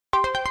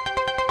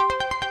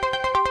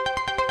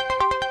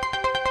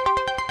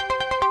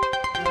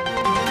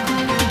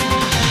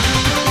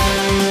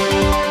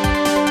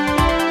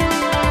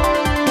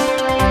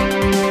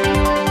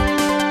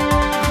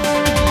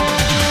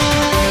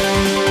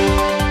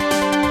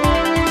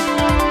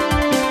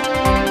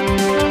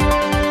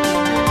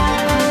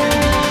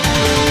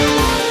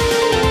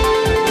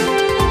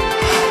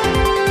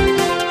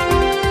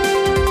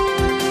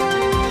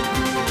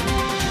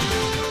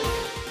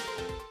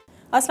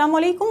अस्सलाम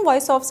वालेकुम।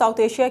 Voice of south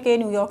Asia के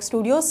न्यूयॉर्क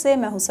स्टूडियोज से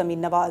मैं हूं समीन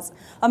नवाज।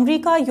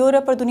 अमरीका,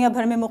 यूरोप और दुनिया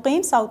भर में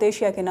मुकीम साउथ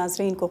एशिया के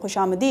नाजरीन को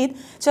खुशामदीद।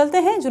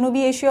 चलते हैं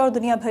जनूबी एशिया और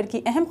दुनिया भर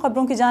की अहम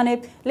खबरों की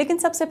जानिब, लेकिन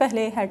सबसे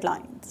पहले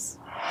हेडलाइंस।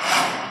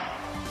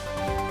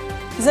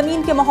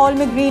 ज़मीन के माहौल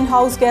में ग्रीन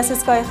हाउस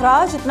गैसेस का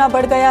अखराज इतना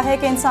बढ़ गया है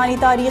कि इंसानी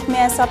तारीख में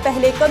ऐसा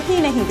पहले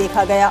कभी नहीं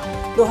देखा गया।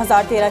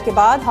 2013 के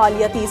बाद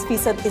हालिया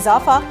 30%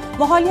 इजाफा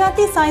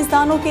माहौलियाती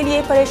साइंसदानों के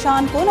लिए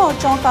परेशान कुन और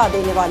चौंका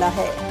देने वाला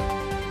है।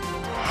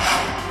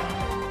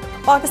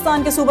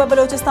 पाकिस्तान के सूबा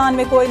बलोचिस्तान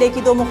में कोयले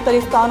की 2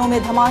 मुख्तलिफ कानों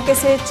में धमाके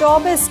से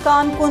 24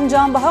 कारकुन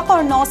जाम बहक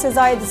और 9 से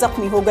जायद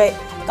जख्मी हो गए।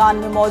 कान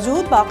में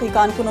मौजूद बाकी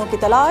कारकुनों की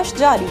तलाश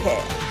जारी है।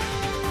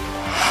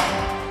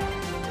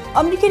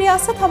 अमरीकी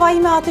रियासत हवाई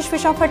में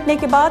आतिशफिशा फटने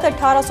के बाद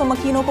 1800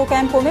 मकीनों को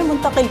कैंपों में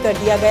मुंतकिल कर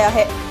दिया गया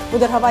है।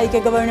 उधर हवाई के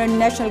गवर्नर ने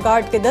नेशनल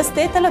गार्ड के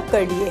दस्ते तलब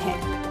कर लिए हैं।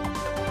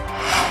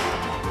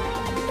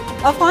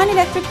 अफगान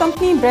इलेक्ट्रिक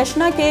कंपनी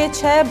ब्रेशना के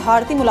 6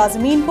 भारतीय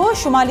मुलाजमीन को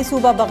शुमाली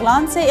सूबा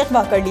बगलान से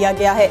अगवा कर लिया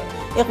गया है।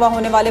 अगवा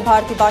होने वाले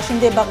भारतीय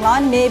बाशिंदे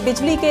बगलान में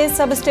बिजली के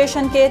सब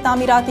स्टेशन के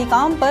तामीराती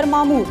काम पर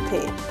मामूर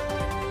थे।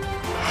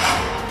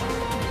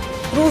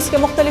 रूस के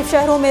मुख्तलिफ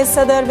शहरों में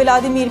सदर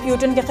व्लादिमीर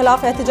पुतिन के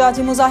खिलाफ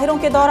एहतजाजी मुजाहिरों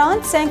के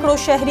दौरान सैकड़ों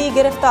शहरी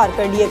गिरफ्तार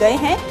कर लिए गए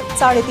हैं।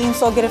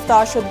 350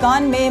 गिरफ्तार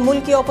शुदगान में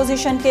मुल्क की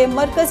अपोजिशन के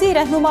मरकजी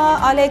रहनुमा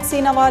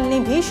अलेक्सी नवाल्नी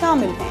भी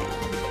शामिल हैं।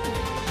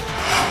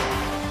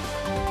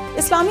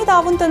 इस्लामी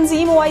ताउन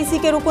तंजीम OIC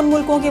के रुकन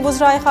मुल्कों की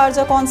वज़राए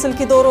खारजा कौंसिल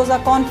की 2 रोज़ा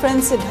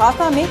कॉन्फ्रेंस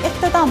ढाका में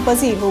इख्तिताम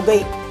पजीर हो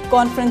गई।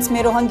 कॉन्फ्रेंस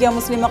में रोहिंग्या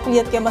मुस्लिम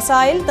अक़लियत के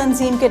मसाइल,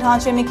 तंजीम के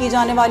ढांचे में की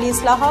जाने वाली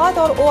इस्लाहात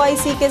और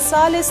OIC के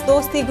सालिस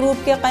दोस्ती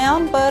ग्रुप के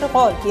क़याम पर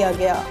गौर किया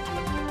गया।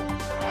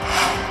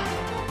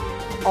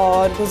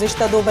 और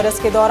गुज़िश्ता 2 बरस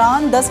के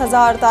दौरान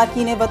 10,000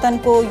 तारकीन वतन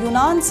को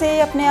यूनान से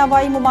अपने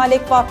आबाई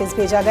ममालिक वापस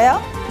भेजा गया,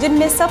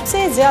 जिनमें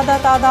सबसे ज़्यादा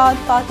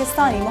तादाद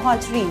पाकिस्तानी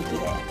मुहाजिरीन की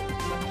है।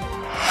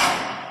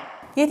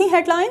 ये थी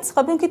हेडलाइंस।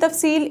 खबरों की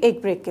तफसील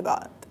एक ब्रेक के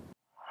बाद।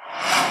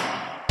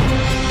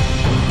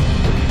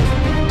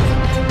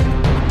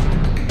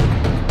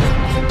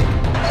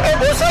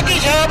 वोसा की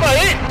जगह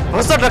भाई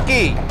वोसा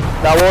ट्रकी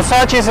द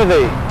वोसा चीज़ है।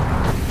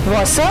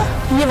 वोसा?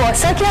 ये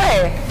वोसा क्या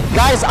है?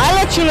 Guys, I'll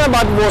let you know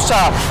about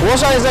VOSA.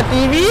 VOSA is a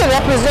TV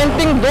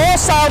representing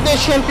those South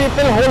Asian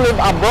people who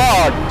live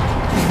abroad.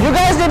 You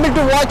guys are able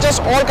to watch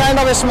us all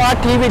kind of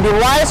smart TV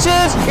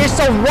devices. It's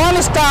a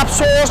one-stop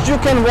source. You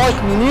can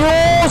watch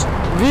news,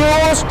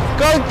 views,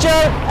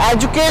 culture,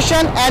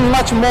 education and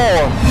much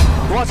more.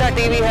 VOSA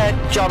TV है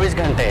 24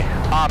 घंटे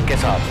आपके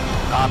साथ,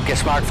 आपके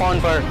smartphone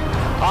पर,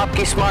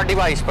 आपकी smart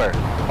device पर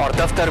और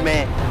दफ्तर में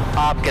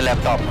आपके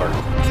लैपटॉप पर।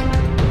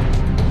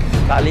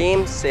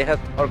 तालीम,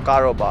 सेहत और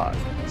कारोबार,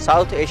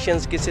 साउथ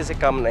एशियंस किसी से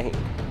कम नहीं।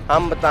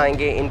 हम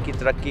बताएंगे इनकी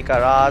तरक्की का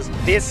राज।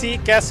 देसी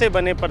कैसे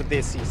बने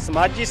परदेसी,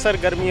 समाजी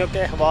सरगर्मियों के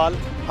अहवाल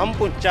हम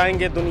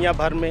पहुंचाएंगे दुनिया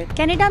भर में।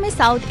 कनाडा में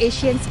साउथ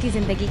एशियंस की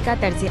जिंदगी का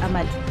तर्ज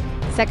अमल,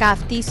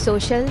 सकाफती,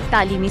 सोशल,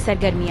 तालीमी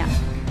सरगर्मियाँ,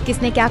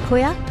 किसने क्या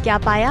खोया क्या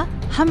पाया,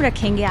 हम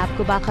रखेंगे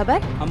आपको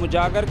बाखबर। हम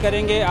उजागर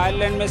करेंगे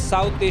आयरलैंड में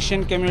साउथ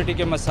एशियन कम्युनिटी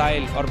के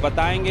मसाइल और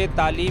बताएंगे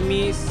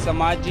तालीमी,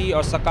 समाजी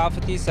और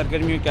सकाफती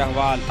सरगर्मियों के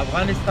अहवाल।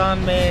 अफगानिस्तान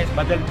में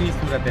बदलती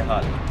सूरत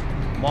हाल,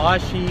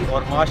 मुआशी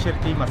और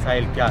माशरती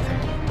मसाइल क्या है,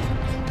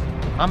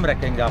 हम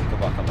रखेंगे आपको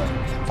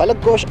बाखबर।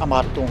 फलकगोश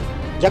इमारतों,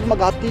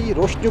 जगमगाती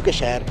रोशनियों के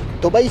शहर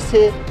दुबई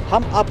से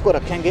हम आपको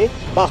रखेंगे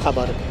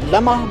बाखबर।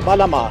 लम्हा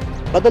बालमा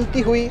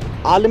बदलती हुई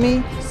आलमी,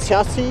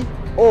 सियासी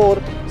और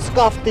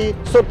सकाफती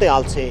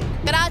सूरत-ए-हाल से।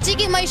 कराची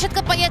की मईशत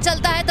का पहिया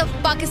चलता है तो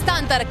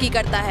पाकिस्तान तरक्की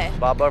करता है।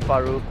 Babar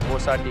Farooq,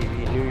 वोसा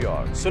TV,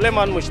 New York.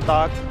 Suleman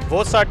Mushtaq,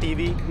 वोसा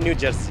TV, new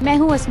Jersey. मैं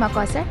हूँ अस्मा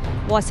कौसर,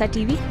 वोसा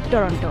TV,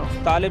 टोरंटो।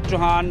 तालिब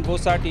चौहान,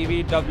 वोसा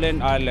TV,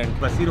 डबलिन, आयरलैंड।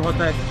 बसीर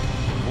होता है,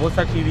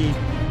 वोसा TV,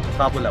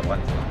 काबुल,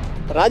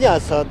 अफगानिस्तान। राजा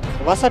असद,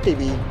 वोसा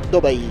TV,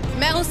 दुबई।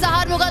 मैं हूँ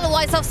सहार Mughal,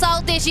 voice of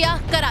south Asia,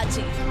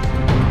 Karachi.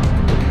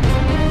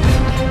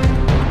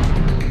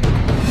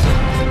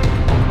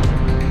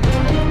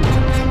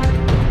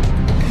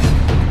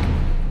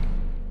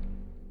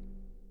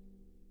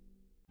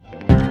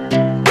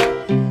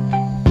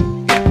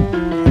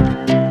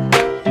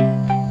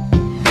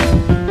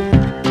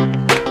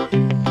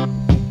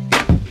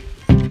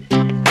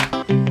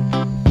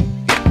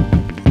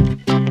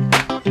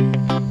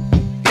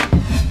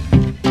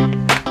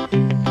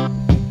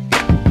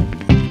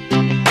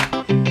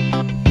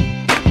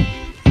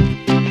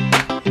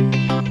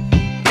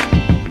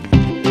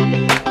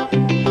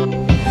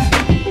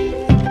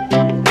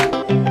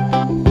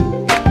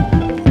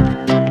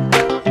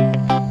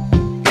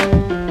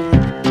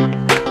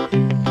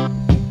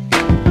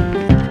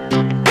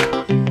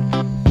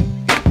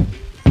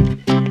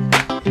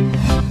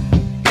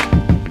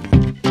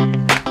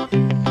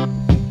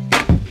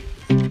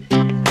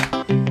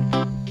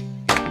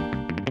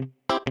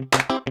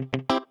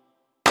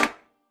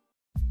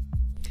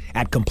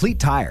 At Complete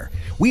Tire,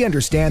 we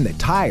understand that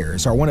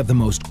tires are one of the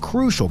most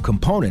crucial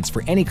components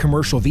for any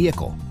commercial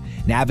vehicle.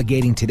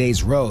 Navigating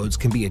today's roads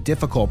can be a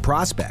difficult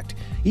prospect,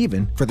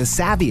 even for the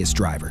savviest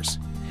drivers.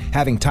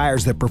 Having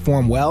tires that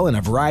perform well in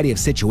a variety of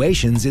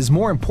situations is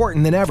more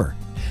important than ever.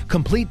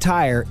 Complete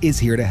Tire is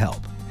here to help.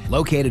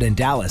 Located in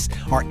Dallas,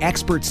 our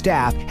expert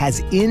staff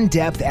has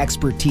in-depth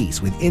expertise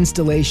with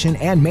installation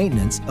and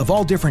maintenance of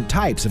all different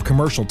types of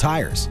commercial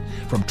tires.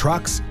 From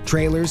trucks,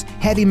 trailers,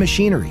 heavy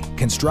machinery,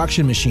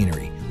 construction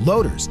machinery,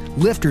 loaders,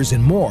 lifters,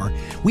 and more,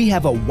 we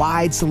have a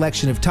wide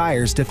selection of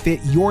tires to fit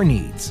your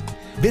needs.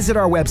 Visit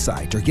our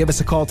website or give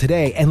us a call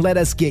today and let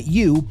us get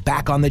you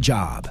back on the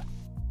job.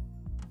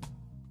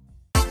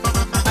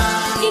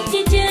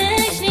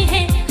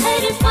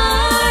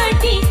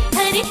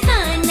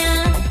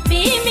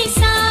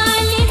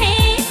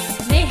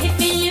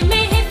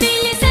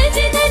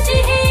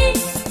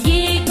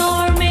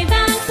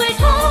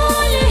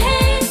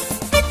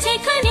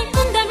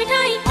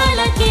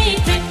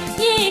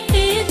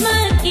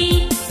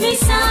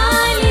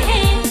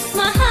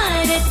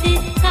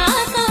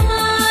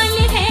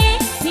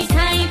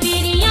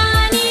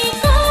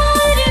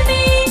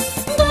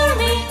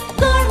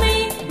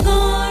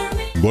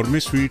 गोरमे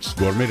sweets,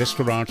 गोरमे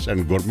restaurants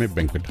and गोरमे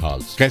banquet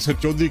halls. कैसर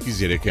चौधरी की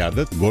ज़ेरे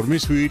क़यादत गोरमे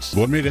sweets,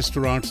 गोरमे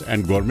restaurants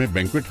and गोरमे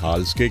banquet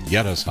halls के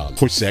 11 साल।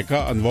 खुश सहका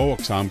अनवा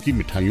अक़साम की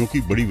मिठाइयों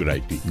की बड़ी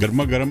वैरायटी,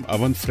 गर्मा गर्म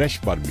अवन फ्रेश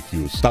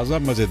बारबेक्यूज, ताज़ा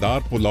मजेदार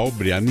पुलाव,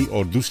 बिरयानी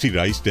और दूसरी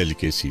राइस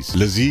डेलिकेसीज,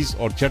 लजीज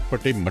और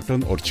चटपटे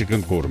मटन और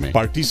चिकन कोरमे।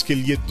 पार्टीज के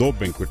लिए 2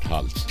 banquet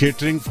halls,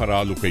 catering for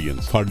all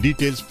occasions. For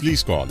details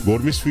please call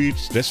गोरमे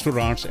sweets,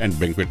 restaurants and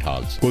banquet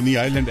halls, कोनी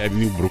island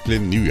Avenue,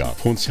 Brooklyn, New York.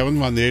 Phone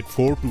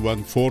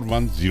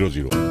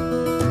 718-421-4100।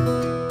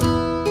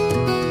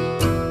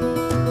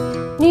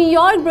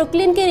 New York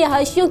Brooklyn के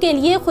रिहायशियों के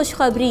लिए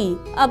खुशखबरी।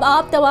 अब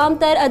आप तमाम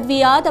तर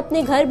अद्वियात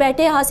अपने घर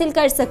बैठे हासिल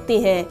कर सकते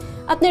हैं।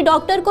 अपने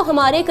डॉक्टर को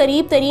हमारे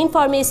करीब तरीन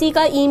फार्मेसी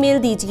का ईमेल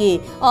दीजिए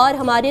और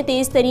हमारे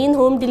तेज़ तरीन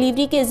होम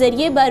डिलीवरी के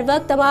ज़रिए बर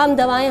वक्त तमाम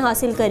दवाएं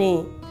हासिल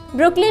करें।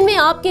 ब्रुकलिन में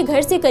आपके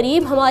घर से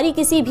करीब हमारी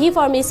किसी भी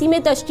फार्मेसी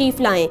में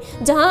तशरीफ़ लाएं,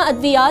 जहां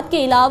अद्वियात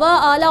के अलावा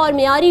आला और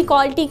मेयारी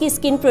क्वालिटी की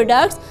स्किन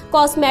प्रोडक्ट्स,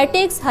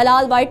 कॉस्मेटिक्स,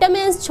 हलाल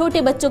वाइटामिन्स,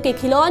 छोटे बच्चों के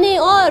खिलौने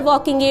और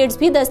वॉकिंग एड्स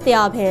भी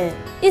दस्तयाब हैं।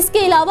 इसके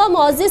अलावा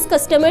मौजिज़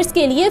कस्टमर्स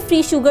के लिए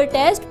free sugar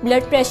test,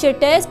 blood pressure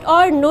test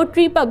और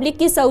नोटरी पब्लिक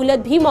की सहूलत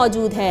भी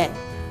मौजूद है।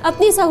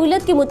 अपनी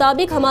सहूलत के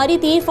मुताबिक हमारी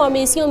 3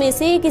 फार्मेसियों में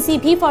से किसी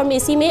भी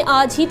फार्मेसी में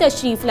आज ही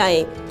तशरीफ़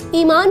लाएं।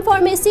 ईमान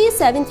pharmacy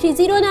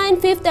 7309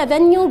 5th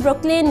Avenue,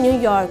 Brooklyn,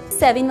 New York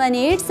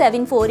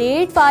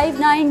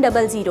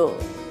 718-748-5900।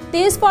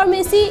 तेज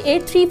pharmacy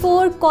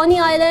 834 Connie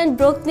island,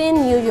 Brooklyn,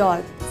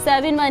 New York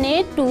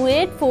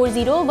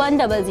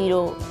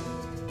 718-2840-100।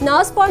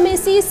 नास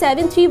pharmacy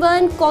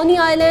 731 Connie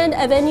island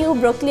Avenue,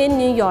 Brooklyn,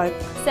 New York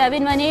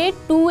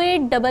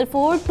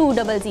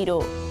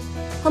 718-2844-200।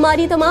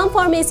 हमारी तमाम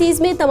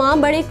फार्मेसीज में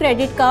तमाम बड़े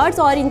क्रेडिट कार्ड्स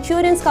और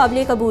इंश्योरेंस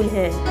काबिल कबूल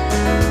हैं।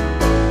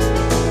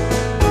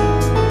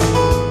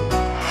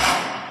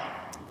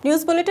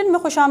 न्यूज़ बुलेटिन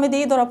में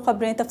खुशामदीद और अब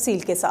खबरें तफसील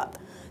के साथ।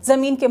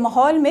 ज़मीन के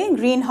माहौल में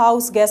ग्रीन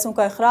हाउस गैसों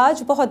का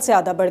अखराज बहुत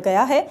ज़्यादा बढ़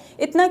गया है,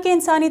 इतना कि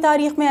इंसानी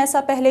तारीख में ऐसा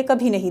पहले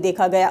कभी नहीं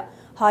देखा गया।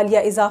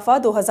 हालिया इजाफा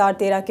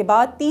 2013 के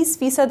बाद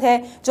 30%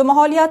 है, जो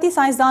माहौलियाती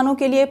साइंसदानों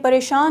के लिए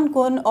परेशान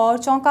कुन और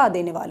चौंका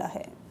देने वाला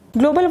है।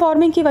 ग्लोबल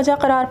वार्मिंग की वजह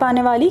करार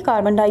पाने वाली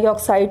कार्बन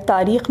डाइऑक्साइड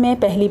तारीख में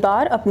पहली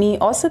बार अपनी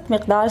औसत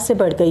मिकदार से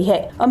बढ़ गई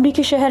है।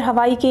 अमरीकी शहर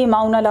हवाई के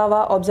माउना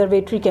लावा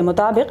ऑब्जर्वेटरी के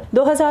मुताबिक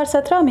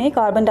 2017 में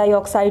कार्बन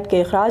डाइऑक्साइड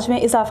के अखराज में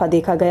इजाफा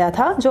देखा गया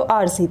था, जो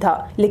आर्जी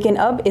था, लेकिन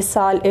अब इस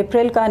साल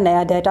अप्रैल का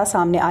नया डाटा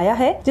सामने आया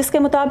है, जिसके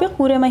मुताबिक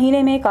पूरे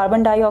महीने में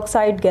कार्बन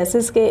डाइऑक्साइड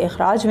गैसेस के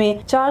अखराज में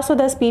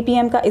 410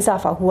 ppm का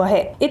इजाफा हुआ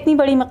है। इतनी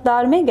बड़ी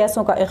मिकदार में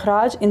गैसों का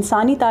अखराज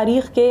इंसानी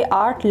तारीख के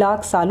 8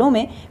 लाख सालों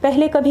में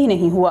पहले कभी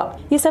नहीं हुआ।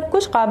 ये सब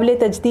कुछ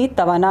तजदीद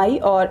तवानाई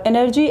और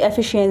एनर्जी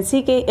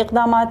एफिशिएंसी के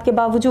इक़दामात के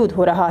बावजूद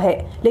हो रहा है।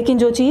 लेकिन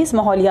जो चीज़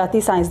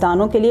माहौलियाती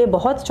साइंसदानों के लिए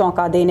बहुत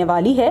चौंका देने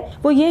वाली है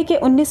वो ये कि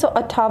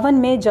 1958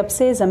 में जब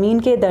से ज़मीन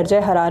के दर्जे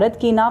हरारत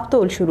की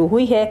नापतोल शुरू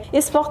हुई है,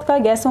 इस वक्त का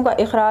गैसों का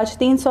अखराज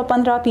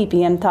 315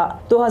 ppm था।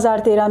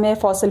 2013 में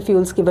फॉसिल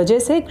फ्यूल्स की वजह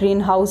से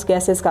ग्रीन हाउस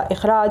गैसेस का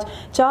अखराज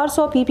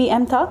 400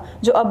 ppm था,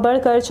 जो अब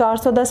बढ़कर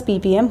 410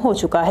 ppm हो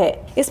चुका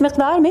है। इस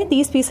मिक़दार में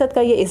 30%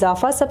 का ये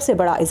इजाफा सबसे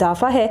बड़ा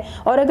इजाफा है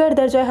और अगर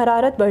दर्जा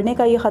हरारत बढ़ने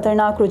का ये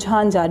खतरनाक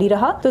रुझान जारी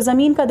रहा तो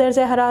जमीन का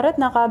दर्जा हरारत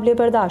नाकाबिले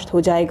बर्दाश्त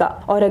हो जाएगा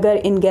और अगर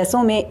इन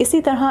गैसों में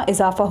इसी तरह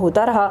इजाफा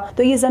होता रहा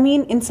तो ये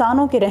जमीन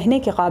इंसानों के रहने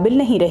के काबिल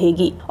नहीं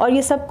रहेगी। और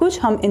ये सब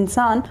कुछ हम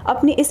इंसान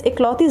अपनी इस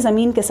इकलौती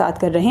जमीन के साथ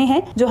कर रहे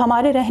हैं, जो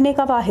हमारे रहने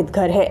का वाहिद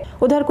घर है।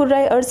 उधर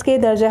कुर्राए अर्ज के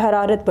दर्जा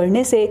हरारत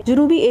बढ़ने से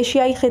जनूबी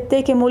एशियाई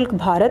खित्ते के मुल्क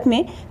भारत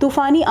में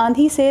तूफानी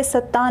आंधी से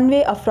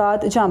 97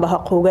 अफराद जाँ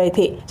बहक हो गए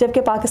थे,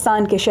 जबकि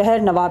पाकिस्तान के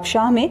शहर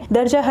नवाबशाह में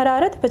दर्जा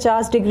हरारत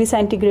 50 डिग्री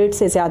सेंटीग्रेड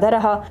से ज्यादा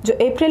रहा, जो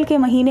अप्रैल के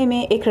महीने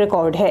में एक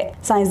रिकॉर्ड है।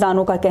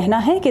 साइंसदानों का कहना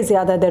है कि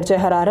ज्यादा दर्जे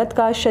हरारत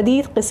का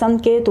शदीद किस्म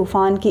के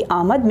तूफान की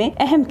आमद में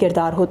अहम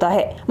किरदार होता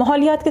है।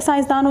 माहौलियात के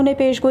साइंसदानों ने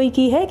पेशगोई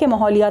की है कि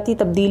माहौलियाती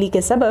तब्दीली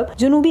के सबब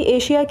जनूबी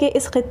एशिया के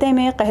इस खित्ते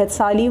में कहत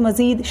साली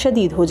मजीद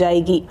शदीद हो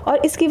जाएगी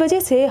और इसकी वजह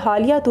से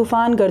हालिया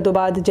तूफान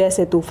गर्दोबाद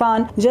जैसे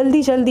तूफान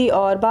जल्दी जल्दी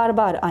और बार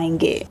बार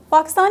आएंगे।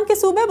 पाकिस्तान के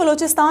सूबे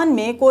बलूचिस्तान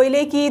में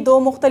कोयले की 2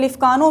 मुख्तलिफ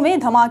कानों में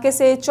धमाके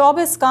से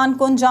 24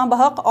 कारकुन जाँ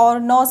बहक और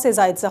 9 से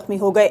जायद जख्मी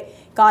हो गए।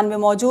 कान में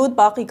मौजूद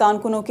बाकी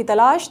कारकुनों की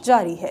तलाश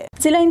जारी है।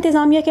 जिला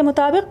इंतजामिया के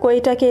मुताबिक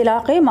कोयटा के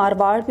इलाके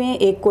मारवाड़ में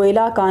एक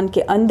कोयला कान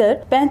के अंदर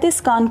 35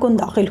 कारकुन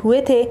दाखिल हुए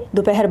थे।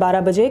 दोपहर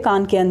 12 बजे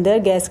कान के अंदर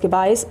गैस के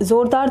बायस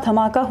जोरदार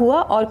धमाका हुआ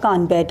और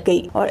कान बैठ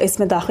गई और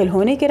इसमें दाखिल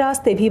होने के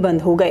रास्ते भी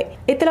बंद हो गए।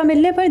 इत्तला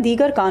मिलने पर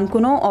दीगर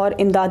कारकुनों और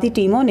इमदादी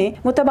टीमों ने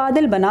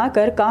मुतबादिल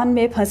बनाकर कान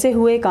में फंसे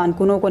हुए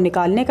कारकुनों को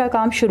निकालने का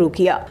काम शुरू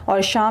किया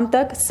और शाम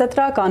तक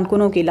 17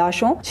 कारकुनों की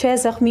लाशों, 6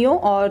 जख्मियों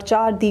और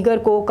 4 दीगर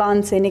को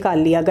कान से निकाल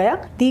लिया गया।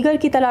 दीगर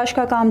की तलाश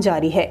का काम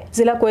जारी है।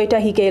 जिला कोयटा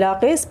ही के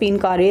इलाके स्पिन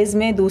कारेज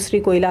में दूसरी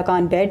कोयला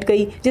कान बैठ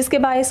गई, जिसके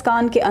बायस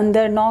कान के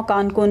अंदर 9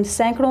 कारकुन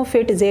सैकड़ों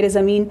फीट जेर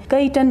जमीन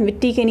कई टन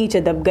मिट्टी के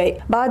नीचे दब गए।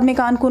 बाद में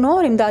कारकुनों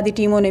और इमदादी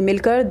टीमों ने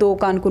मिलकर 2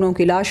 कारकुनों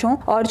की लाशों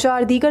और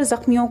 4 दीगर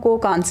जख्मियों को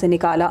कान से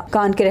निकाला।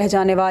 कान के रह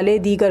जाने वाले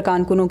दीगर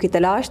कारकुनों की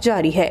तलाश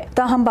जारी है।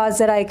 ताहम बाज़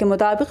ज़राए के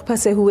मुताबिक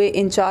फंसे हुए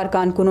इन 4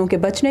 कारकुनों के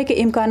बचने के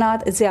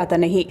इम्कानात ज्यादा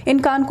नहीं। इन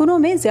कारकुनों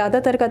में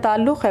ज्यादातर का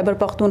ताल्लुक खैबर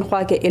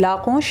पख्तूनख्वा के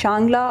इलाकों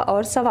शांगला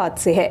और सवात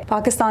से है।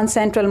 Pakistan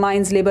central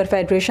mines labour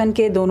federation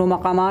के दोनों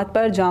मकामात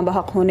पर जाँ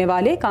बहक होने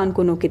वाले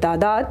कारकुनों की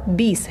तादाद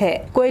 20 है।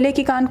 कोयले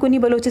की कानकुनी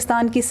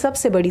बलूचिस्तान की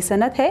सबसे बड़ी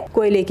सनत है।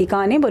 कोयले की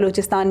कानें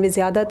बलूचिस्तान में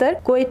ज्यादातर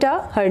कोयटा,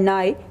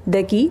 हरनाई,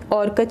 दकी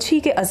और कच्छी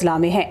के अजला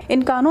में हैं।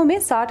 इन कानों में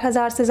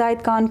 60,000 से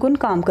ज्यादा कारकुन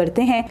काम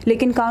करते हैं,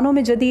 लेकिन कानों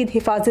में जदीद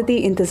हिफाजती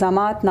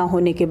इंतजामात न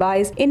होने के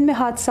बायस इनमें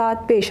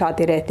हादसात पेश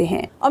आते रहते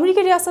हैं।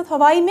 अमरीकी रियासत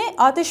हवाई में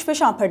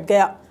आतिशफशां फट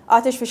गया।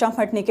 आतिशफशां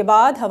फटने के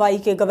बाद हवाई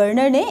के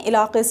गवर्नर ने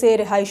इलाके से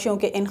रिहायशियों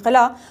के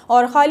इनखला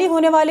और खाली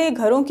होने वाले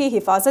घरों की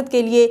हिफाजत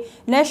के लिए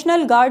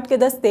नेशनल गार्ड के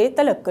दस्ते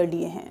तलब कर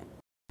लिए हैं।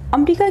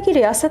 अमरीका की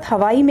रियासत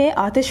हवाई में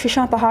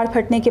आतिशफशां पहाड़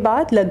फटने के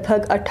बाद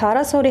लगभग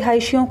 1800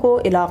 रिहायशियों को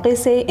इलाके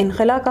से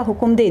इनखला का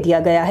हुक्म दे दिया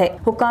गया है।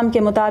 हुक्काम के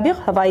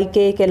मुताबिक हवाई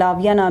के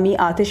केलाविया नामी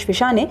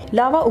आतिशफशां ने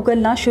लावा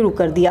उगलना शुरू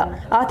कर दिया।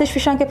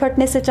 आतिशफशां के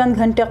फटने से चंद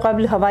घंटे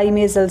कबल हवाई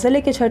में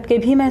जलजले के झटके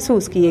भी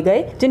महसूस किए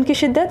गए, जिनकी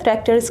शिद्दत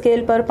रेक्टर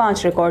स्केल पर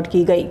 5 रिकॉर्ड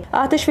की गई।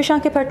 आतिशफशां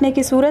के फटने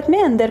की सूरत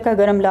में अंदर का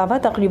गर्म लावा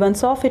तकरीबन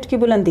 100 फीट की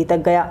बुलंदी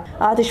तक गया।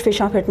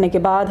 आतिशफशां फटने के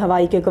बाद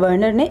हवाई के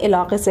गवर्नर ने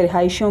इलाके से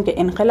रिहायशियों के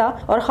इनखला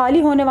और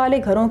खाली होने वाले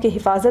घरों की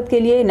हिफाजत के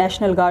लिए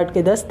नेशनल गार्ड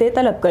के दस्ते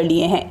तलब कर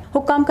लिए हैं।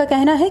 हुक्काम का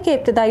कहना है कि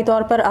इब्तदाई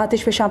तौर पर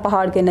आतिशफशां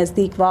पहाड़ के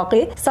नजदीक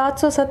वाक़े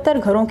 770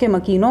 घरों के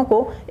मकीनों को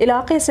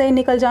इलाके से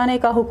निकल जाने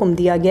का हुक्म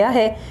दिया गया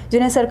है,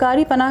 जिन्हें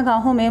सरकारी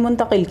पनाहगाहों में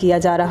मुंतकिल किया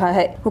जा रहा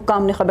है।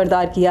 हुक्काम ने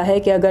खबरदार किया है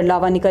कि अगर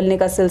लावा निकलने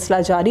का सिलसिला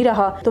जारी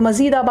रहा तो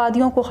मजीद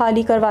आबादियों को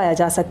खाली करवाया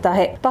जा सकता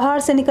है। पहाड़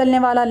से निकलने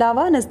वाला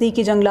लावा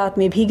नजदीकी जंगलात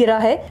में भी गिरा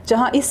है,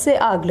 जहाँ इससे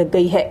आग लग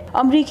गई है।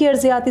 अमरीकी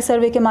अर्जियाती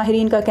सर्वे के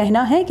माहिरीन का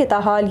कहना है कि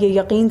ताहाल ये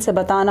यकीन से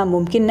बताना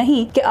मुमकिन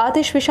नहीं कि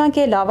आतिशफशां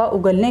के लावा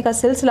उगलने का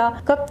सिलसिला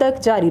कब तक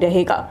जारी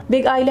रहेगा।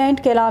 बिग आइलैंड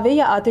के अलावे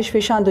यह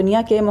आतिशफशां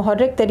दुनिया के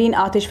मुहर्रिक तरीन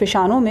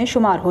आतिशफशानों में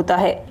शुमार होता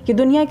है। ये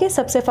दुनिया के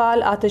सबसे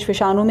फाल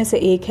आतिशफशानों में से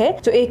एक है,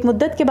 जो एक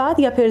मुद्दत के बाद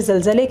या फिर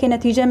जलजले के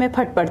नतीजे में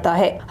फट पड़ता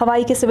है।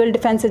 हवाई की सिविल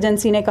डिफेंस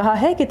एजेंसी ने कहा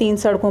है कि 3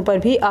 सड़कों पर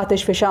भी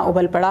आतिशफशां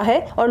उबल पड़ा है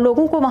और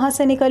लोगों को वहाँ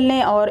से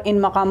निकलने और इन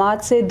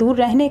मकामात से दूर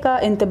रहने का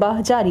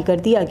इंतबाह जारी कर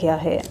दिया गया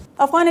है।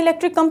 अफगान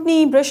इलेक्ट्रिक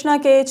कंपनी ब्रिशना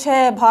के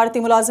 6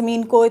 भारतीय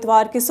मुलाजमीन को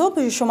इतवार की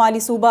सुबह शुमाली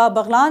सूबा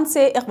बगलान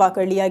से अगवा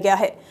कर लिया गया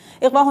है।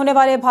 अगवा होने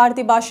वाले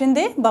भारतीय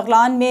बाशिंदे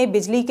बगलान में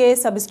बिजली के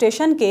सब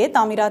स्टेशन के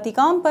तामीराती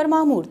काम पर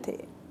मामूर थे।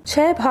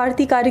 6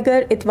 भारतीय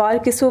कारीगर इतवार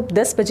की सुबह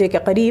 10 बजे के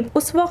करीब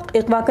उस वक्त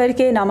अगवा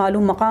करके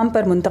नामालूम मकाम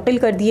पर मुंतकिल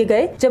कर दिए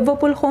गए जब वो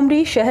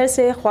पुलखुमरी शहर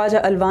से ख्वाजा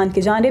अलवान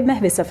की जानिब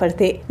महवे सफर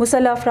थे।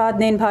 मुसल्लह अफराद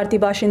ने इन भारतीय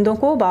बाशिंदों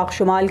को बाग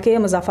शुमाल के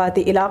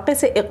मुजाफाती इलाके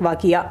से अगवा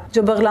किया,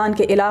 जो बगलान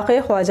के इलाके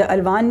ख्वाजा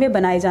अलवान में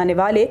बनाए जाने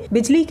वाले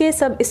बिजली के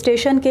सब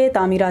स्टेशन के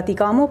तामीराती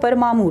कामों पर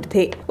मामूर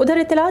थे। उधर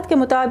इत्तलात के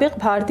मुताबिक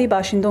भारतीय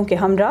बाशिंदों के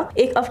हमरा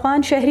एक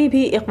अफगान शहरी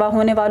भी अगवा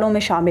होने वालों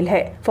में शामिल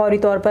है। फौरी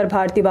तौर पर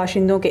भारतीय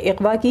बाशिंदों के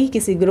अगवा की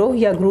किसी गिरोह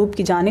या ग्रुप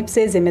की जानिब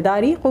से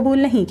जिम्मेदारी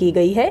कबूल नहीं की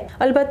गई है।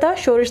 अलबत्ता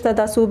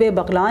शोरशदा सूबे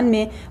बगलान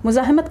में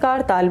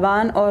मुजाहिमतकार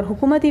तालिबान और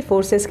हुकूमती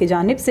फोर्सेस की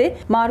जानिब से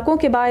मार्कों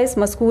के बायस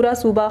मज़कूरा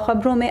सूबा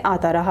खबरों में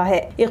आता रहा है।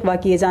 अगवा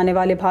किए जाने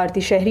वाले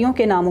भारतीय शहरियों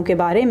के नामों के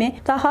बारे में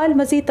ताहाल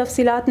मजीद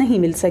तफसीलात नहीं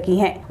मिल सकी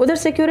हैं। उधर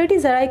सिक्योरिटी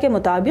ज़राए के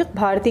मुताबिक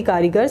भारतीय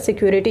कारीगर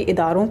सिक्योरिटी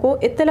इदारों को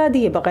इत्तला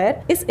दिए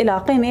बगैर इस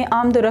इलाके में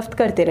आमदोरफ्त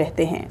करते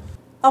रहते हैं।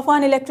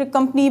 अफगान इलेक्ट्रिक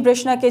कंपनी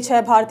ब्रिशना के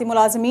 6 भारतीय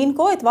मुलाजमीन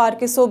को इतवार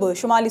की सुबह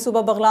शुमाली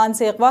सूबा बगलान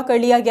से अगवा कर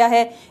लिया गया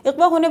है।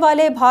 अगवा होने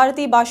वाले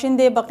भारतीय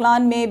बाशिंदे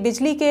बगलान में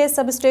बिजली के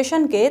सब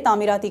स्टेशन के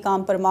तामीराती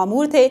काम पर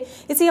मामूर थे।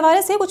 इसी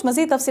हवाले से कुछ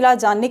मजीद तफसीलात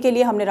जानने के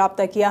लिए हमने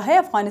राब्ता किया है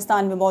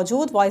अफगानिस्तान में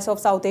मौजूद वॉइस ऑफ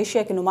साउथ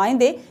एशिया के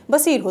नुमाइंदे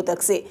बसीर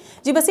होतक से।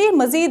 जी बसीर,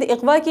 मजीद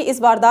अगवा की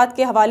इस वारदात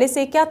के हवाले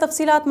से क्या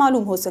तफसीलात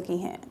मालूम हो सकी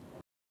हैं?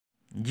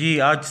 जी,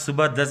 आज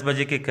सुबह 10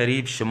 बजे के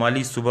करीब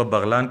शुमाली सूबा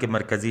बगलान के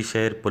मरकज़ी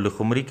शहर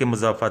पुलखुमरी के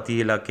मुज़ाफ़ाती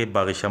इलाके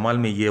बाग़ शमाल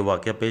में ये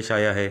वाक़या पेश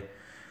आया है।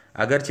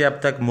 अगरचे अब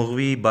तक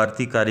मुग़वी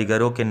भारतीय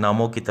कारीगरों के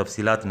नामों की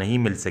तफसीलात नहीं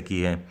मिल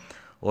सकी हैं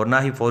और ना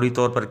ही फौरी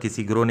तौर पर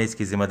किसी गिरोह ने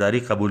इसकी ज़िम्मेदारी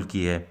कबूल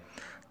की है,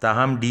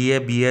 ताहम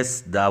DABS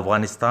द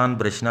अफ़गानिस्तान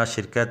ब्रशना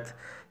शिरकत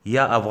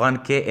या अफ़गान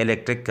के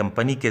इलेक्ट्रिक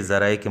कंपनी के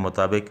ज़राए के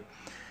मुताबिक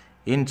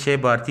इन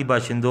 6 भारतीय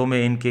बाशिंदों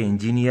में इनके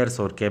इंजीनियर्स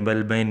और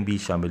केबलमैन भी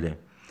शामिल हैं,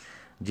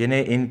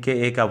 जिन्हें इनके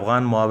एक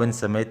अफ़गान मुआविन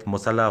समेत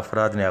मुसल्लह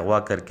अफराद ने अगवा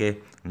करके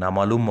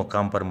नामालूम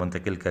मुकाम पर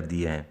मुंतकिल कर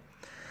दिए हैं।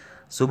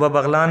 सूबा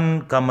बगलान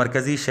का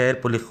मरकज़ी शहर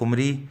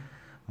पुलखुमरी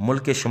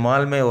मुल्क के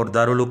शुमाल में और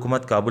दारुल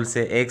हुकूमत काबुल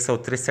से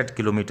 163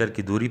 किलोमीटर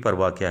की दूरी पर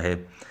वाक़या है।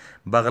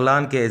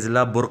 बगलान के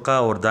अज़ला बुरका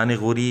और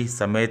दानिगुरी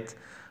समेत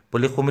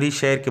पुलखुमरी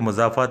शहर के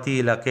मुज़ाफ़ाती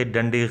इलाके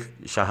डंडे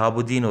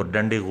शहाबुद्दीन और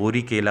डंडे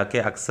गोरी के इलाके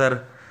अक्सर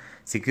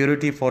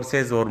सिक्योरिटी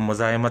फोर्सेस और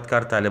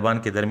मुज़ाहमतकार तालिबान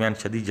के दरमियान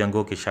शदीद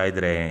जंगों के शाहिद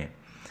रहे हैं।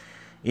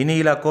 इन्हीं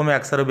इलाकों में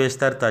अक्सर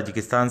बेशतर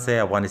ताजिकिस्तान से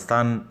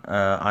अफ़गानिस्तान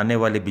आने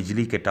वाले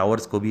बिजली के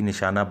टावर्स को भी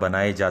निशाना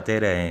बनाए जाते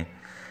रहे हैं,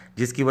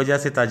 जिसकी वजह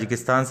से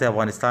ताजिकिस्तान से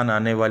अफ़गानिस्तान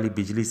आने वाली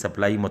बिजली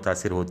सप्लाई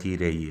मुतासिर होती ही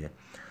रही है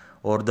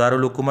और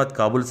दारुल हुकूमत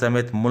काबुल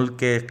समेत मुल्क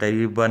के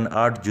करीबन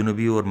 8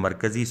 जुनूबी और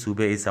मरकज़ी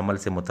सूबे इस अमल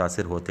से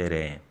मुतासिर होते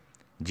रहे हैं।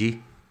 जी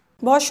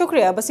बहुत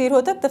शुक्रिया बसीर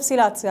होतक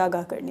तफसीलात से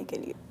आगाह करने के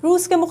लिए।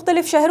 रूस के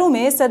मुख्तलिफ शहरों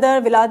में सदर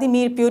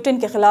व्लादिमीर पुतिन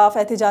के खिलाफ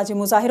एहतजाजी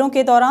मुजाहिरों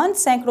के दौरान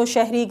सैकड़ों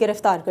शहरी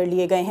गिरफ्तार कर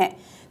लिए गए हैं।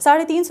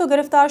 350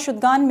 गिरफ्तार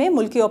शुदगान में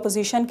मुल्की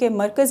अपोजिशन के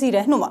मरकजी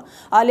रहनुमा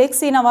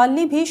अलेक्सी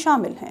नवाल्नी भी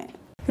शामिल हैं।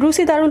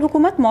 रूसी दारुल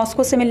हुकूमत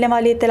मॉस्को से मिलने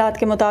वाली इत्तलात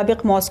के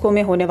मुताबिक मॉस्को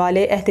में होने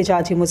वाले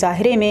एहतजाजी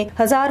मुजाहिरे में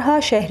हजारहा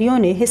शहरियों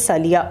ने हिस्सा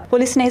लिया।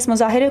 पुलिस ने इस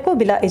मुजाहिरे को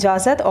बिला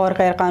इजाजत और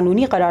गैर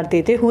कानूनी करार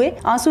देते हुए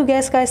आंसू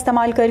गैस का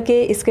इस्तेमाल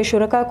करके इसके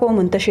शुरका को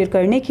मुंतशिर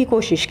करने की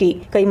कोशिश की।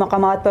 कई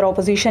मकामात पर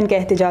अपोजिशन के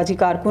एहतजाजी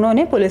कारकुनों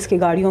ने पुलिस की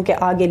गाड़ियों के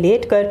आगे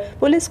लेट कर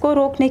पुलिस को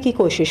रोकने की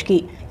कोशिश की।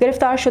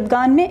 गिरफ्तार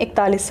शुदगान में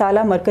 41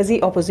 साला मरकजी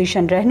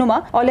अपोजिशन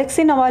रहनुमा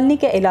अलेक्सी नवाल्नी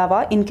के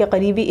अलावा इनके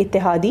करीबी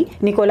इत्तेहादी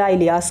निकोलाई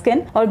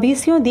लियास्किन और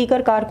 20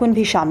 दीगर कारकुन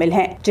भी शामिल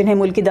हैं, जिन्हें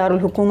मुल्की दारुल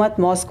हुकूमत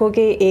मॉस्को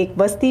के एक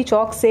बस्ती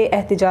चौक से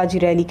एहतजाजी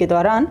रैली के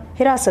दौरान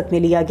हिरासत में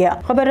लिया गया।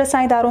 खबर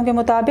रसाई इदारों के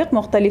मुताबिक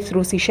मुख्तलिफ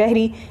रूसी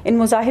शहरी इन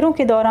मुजाहिरों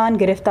के दौरान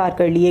गिरफ्तार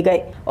कर लिए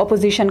गए।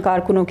 अपोजिशन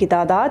कारकुनों की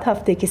तादाद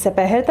हफ्ते की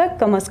सपहर तक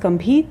कम अज कम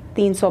भी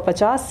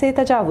 350 से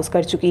तजावुज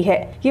कर चुकी है।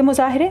 ये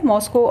मुजाहिरे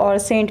मॉस्को और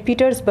सेंट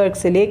पीटर्सबर्ग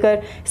से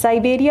लेकर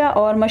साइबेरिया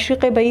और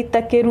मशरिक़ बईद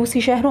तक के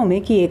रूसी शहरों में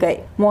किए गए।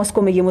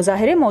 मॉस्को में ये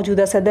मुजाहिरे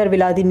मौजूदा सदर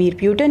व्लादिमीर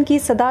पुतिन की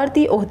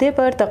सदारती ओहदे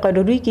पर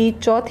तकर्रुरी की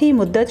चौथी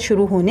मुद्दत शुरू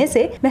होने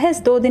से महज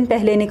 2 दिन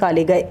पहले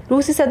निकाले गए।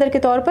 रूसी सदर के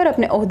तौर पर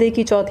अपने ओहदे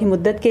की चौथी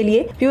मुद्दत के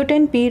लिए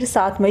पुतिन पीर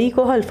 7 मई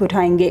को हल्फ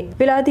उठाएंगे।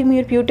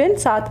 व्लादिमीर पुतिन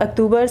 7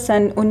 अक्टूबर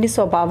सन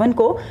 1952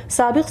 को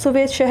साबिक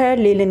सोवियत शहर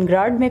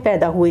लेनिनग्राड में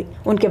पैदा हुए।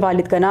 उनके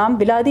वालिद का नाम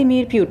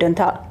व्लादिमीर पुतिन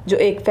था, जो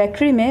एक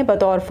फैक्ट्री में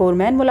बतौर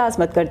फोरमैन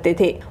मुलाजमत करते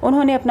थे।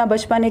 उन्होंने अपना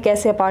बचपन एक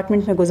ऐसे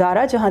अपार्टमेंट में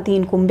गुजारा जहाँ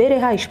 3 कुंबे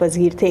रिहाइश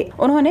पजीर थे।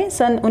 उन्होंने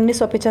सन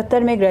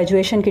 1975 में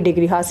ग्रेजुएशन की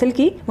डिग्री हासिल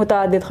की।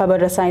 मुतादिद खबर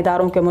रसाई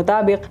इदारों के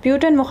मुताबिक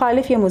पुतिन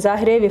मुखालिफ ये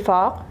मुजाहिरे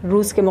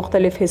रूस के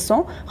मुख्तलिफ हिस्सों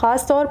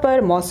खास तौर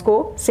पर मॉस्को,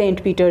 सेंट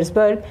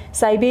पीटर्सबर्ग,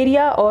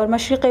 साइबेरिया और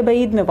मशरिक़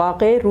बईद में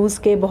वाक़े रूस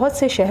के बहुत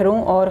से शहरों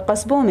और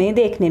कस्बों में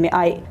देखने में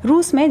आए।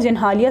 रूस में जिन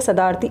हालिया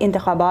सदारती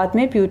इंतखाबात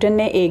में पुतिन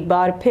ने एक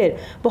बार फिर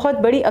बहुत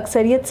बड़ी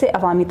अक्सरियत से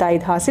अवामी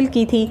तायद हासिल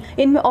की थी,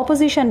 इनमें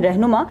अपोजिशन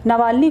रहनुमा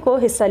नवाल्नी को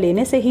हिस्सा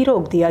लेने से ही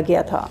रोक दिया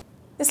गया था।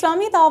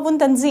 इस्लामी ताउन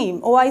तंजीम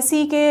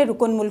OIC के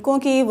रुकन मुल्कों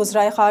की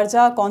वज़राए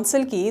ख़ारजा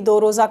कौंसिल की 2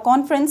 रोज़ा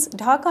कॉन्फ्रेंस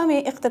ढाका में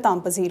इख्तिताम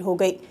पजीर हो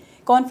गई।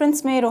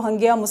 कॉन्फ्रेंस में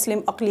रोहिंग्या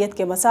मुस्लिम अक़लियत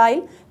के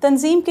मसाइल,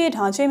 तंजीम के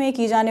ढांचे में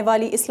की जाने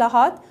वाली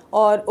इस्लाहात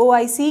और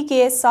OIC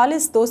के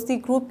सालिस दोस्ती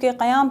ग्रुप के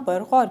क़याम पर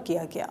गौर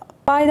किया गया।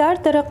 पायदार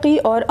तरक्की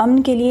और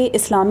अमन के लिए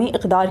इस्लामी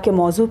इक़दार के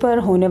मौजू पर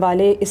होने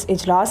वाले इस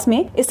इजलास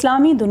में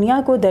इस्लामी दुनिया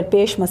को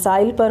दरपेश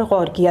मसाइल पर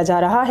गौर किया जा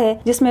रहा है,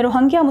 जिसमें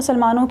रोहिंग्या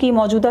मुसलमानों की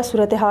मौजूदा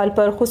सूरत हाल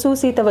पर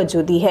खुसूसी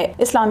तवज्जो दी है।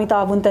 इस्लामी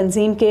ताउन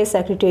तंजीम के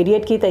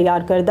सेक्रेटेरिएट की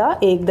तैयार करदा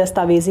एक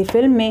दस्तावेजी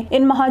फिल्म में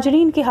इन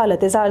महाजरीन की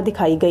हालत जार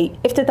दिखाई गई।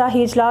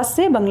 इफ्तिताही इजलास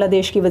से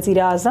बांग्लादेश की वज़ीर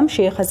आज़म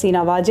शेख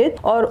हसीना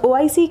वाजिद और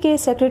OIC के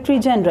सेक्रेटरी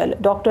जनरल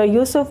डॉक्टर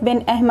यूसुफ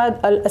बिन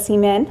अहमद अल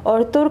असीमैन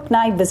और तुर्क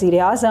नायब वज़ीर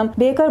आज़म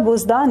बेकर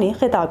बुज़दा ने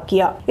खिताब किया।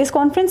 इस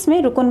कॉन्फ्रेंस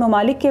में रुकन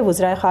ममालिक के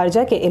वज़राए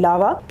ख़ारजा के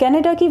अलावा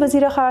कनाडा की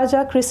वज़ीर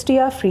ख़ारजा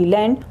क्रिस्टिया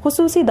फ्रीलैंड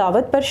खुसूसी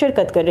दावत पर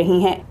शिरकत कर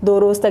रही हैं। 2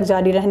 रोज तक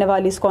जारी रहने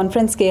वाली इस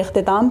कॉन्फ्रेंस के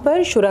इख्तिताम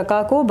पर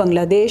शुरका को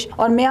बांग्लादेश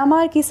और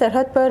म्यांमार की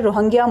सरहद पर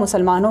रोहिंग्या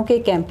मुसलमानों के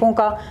कैंपों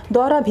का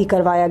दौरा भी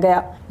करवाया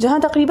गया, जहां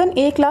तकरीबन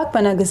 1 लाख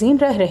पनाहगज़ीन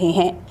रह रहे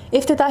हैं।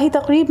 इफ्तिताही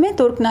तकरीब में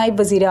तुर्क नायब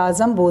वजीर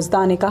आज़म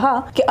बोजदा ने कहा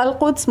कि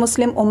अल-कुद्स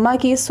मुस्लिम उम्मा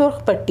की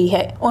सुर्ख पट्टी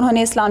है।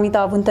 उन्होंने इस्लामी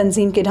ताउन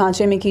तंजीम के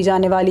ढांचे में की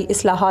जाने वाली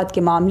इस्लाहात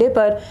के मामले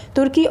पर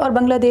तुर्की और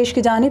बांग्लादेश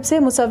की जानिब से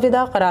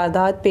मुसव्विदा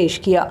करारदाद पेश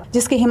किया,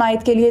 जिसकी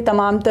हिमायत के लिए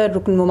तमाम तर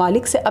रुकन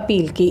ममालिक से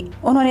अपील की।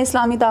 उन्होंने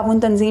इस्लामी ताउन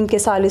तंजीम के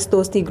सालिस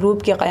दोस्ती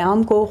ग्रुप के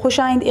क़याम को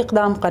खुशाइंद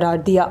इक़दाम करार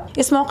दिया।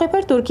 इस मौके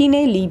पर तुर्की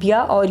ने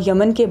लीबिया और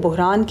यमन के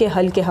बुहरान के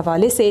हल के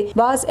हवाले से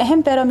बाज़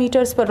अहम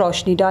पैरामीटर्स पर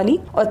रोशनी डाली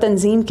और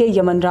तंजीम के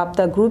यमन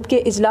राब्ता ग्रुप के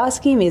इजलास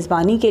की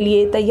मेजबानी के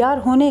लिए तैयार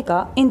होने का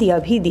इंदिया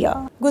भी दिया।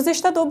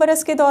 गुज़िश्ता 2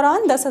 बरस के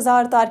दौरान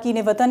 10,000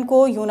 तारकीन वतन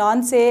को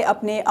यूनान से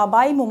अपने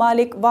आबाई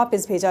ममालिक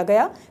वापस भेजा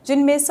गया,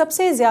 जिनमें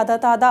सबसे ज्यादा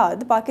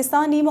तादाद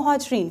पाकिस्तानी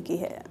मुहाजिरीन की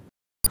है।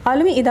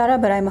 आलमी इदारा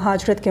बराए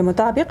महाजरत के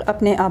मुताबिक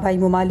अपने आबाई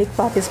ममालिक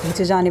वापस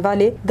भेजे जाने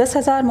वाले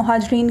 10,000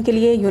 मुहाजिरीन के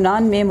लिए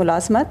यूनान में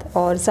मुलाजमत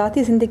और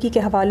ज़ाती ज़िंदगी के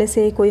हवाले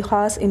से कोई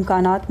ख़ास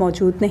इम्कानात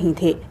मौजूद नहीं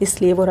थे,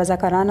 इसलिए वो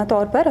रज़ाकाराना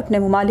तौर पर अपने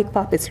ममालिक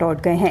वापस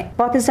लौट गए हैं।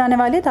 वापस जाने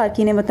वाले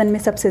तारकीन वतन में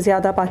सबसे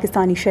ज़्यादा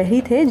पाकिस्तानी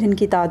शहरी थे,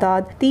 जिनकी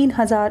तादाद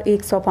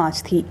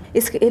 3,105 थी।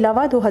 इसके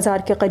अलावा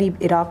 2,000 के करीब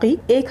इराक़ी,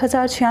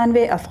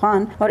 1,096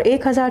 अफ़गान और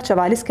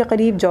 1,044 के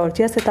करीब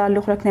जॉर्जिया से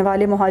ताल्लुक़ रखने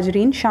वाले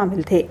मुहाजिरीन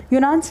शामिल थे।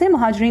 यूनान से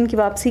मुहाजिरीन की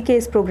वापसी के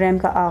इस प्रोग्राम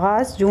का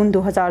आगाज जून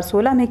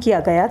 2016 में किया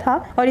गया था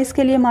और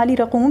इसके लिए माली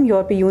रकूम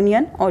यूरोपीय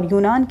यूनियन और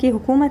यूनान की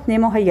हुकूमत ने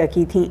मुहैया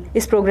की थी।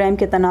 इस प्रोग्राम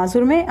के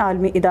तनाजुर में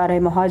आलमी इदारा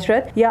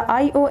मुहाजरत या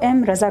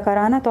IOM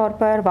रज़ाकाराना तौर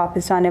पर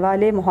वापस जाने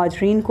वाले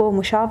मुहाजिरीन को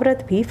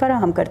मुशावरत भी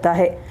फराहम करता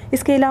है।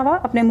 इसके अलावा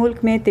अपने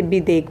मुल्क में तिब्बी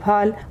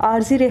देखभाल,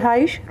 आर्जी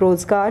रिहाइश,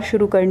 रोजगार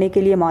शुरू करने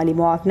के लिए माली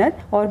मुआवनत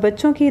और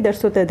बच्चों की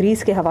दर्स व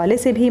तदरीस के हवाले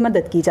से भी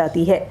मदद की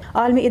जाती है।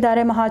 आलमी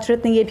इदारा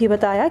मुहाजरत ने यह भी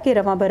बताया कि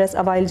रवां बरस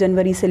अवाइल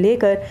जनवरी से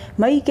लेकर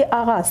मई के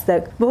आगाज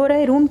तक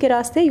बहरे रूम के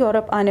रास्ते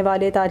यूरोप आने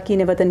वाले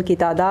तारकीन वतन की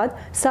तादाद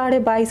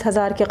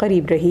 22,500 के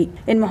करीब रही।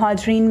 इन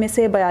मुहाजिरीन में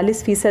से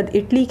 42%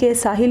 इटली के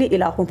साहिली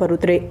इलाकों पर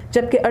उतरे,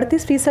 जबकि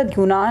 38%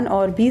 यूनान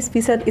और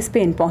 20%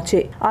 स्पेन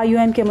पहुँचे।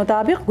 IOM के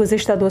मुताबिक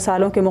गुज़िश्ता 2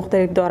 सालों के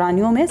मुख्तलिफ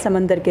दौरानियों में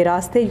समंदर के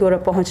रास्ते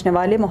यूरोप पहुँचने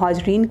वाले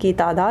मुहाजिरीन की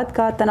तादाद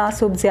का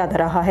तनासुब ज्यादा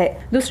रहा है।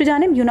 दूसरी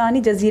जानिब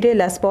यूनानी जजीरे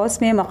लेस्बोस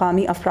में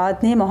मकामी अफराद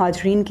ने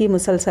मुहाजिरीन की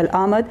मुसलसल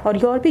आमद और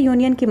यूरोपीय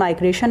यूनियन की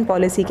माइग्रेशन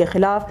पॉलिसी के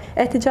खिलाफ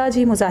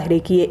एहतजाजी मुजाहरे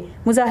किए।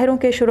 मुजाहरों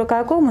के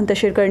शुरका को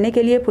मुंतशिर करने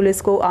के लिए पुलिस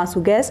को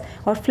आंसू गैस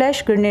और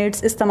फ्लैश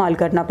ग्रेनेड्स इस्तेमाल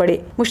करना पड़े।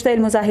 मुश्तइल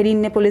मुजाहिरीन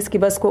ने पुलिस की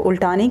बस को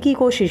उल्टाने की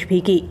कोशिश भी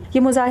की। ये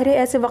मुजाहरे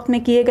ऐसे वक्त में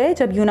किए गए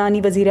जब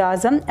यूनानी वजीर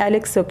आज़म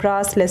एलेक्स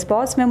सिप्रास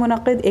लेस्बोस में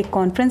मुनक्किद एक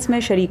कॉन्फ्रेंस में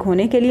शरीक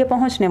होने के लिए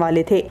पहुँचने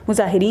वाले थे।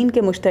 मुजाहिरीन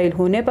के मुश्तइल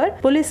होने पर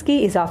पुलिस की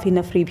इजाफी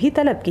नफरी भी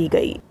तलब की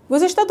गई।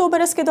 गुज़िश्ता 2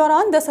 बरस के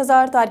दौरान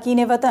 10,000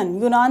 तारकीन वतन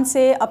यूनान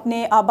से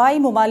अपने आबाई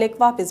ममालिक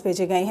वापस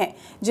भेजे गए हैं,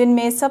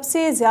 जिनमें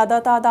सबसे ज़्यादा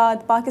तादाद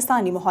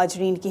पाकिस्तानी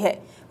मुहाजिरीन की है।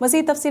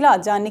 मज़ीद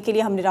तफसीलात जानने के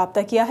लिए हमने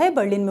राब्ता किया है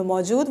बर्लिन में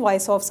मौजूद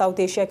वॉइस ऑफ साउथ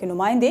एशिया के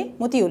नुमाइंदे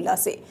मुतीउल्लाह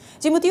से।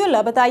 जी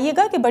मुतीउल्लाह,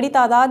 बताइएगा कि बड़ी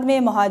तादाद में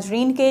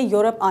मुहाजिरीन के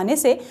यूरोप आने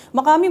से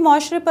मकामी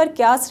माशरे पर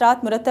क्या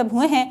असरात मुरतब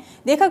हुए हैं?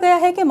 देखा गया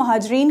है कि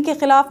मुहाजिरीन के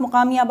खिलाफ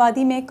मकामी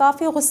आबादी में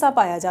काफ़ी गुस्सा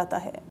पाया जाता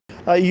है।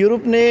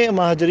 यूरोप ने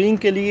महाजरीन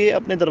के लिए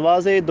अपने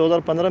दरवाज़े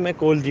 2015 में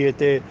खोल दिए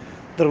थे।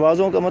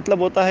 दरवाज़ों का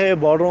मतलब होता है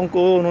बॉर्डरों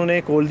को उन्होंने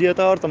खोल दिया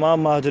था और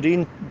तमाम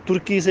महाजरीन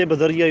तुर्की से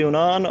बदरिया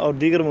यूनान और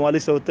दीगर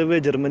ममालिक से होते हुए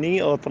जर्मनी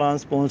और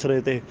फ्रांस पहुंच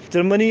रहे थे।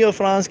 जर्मनी और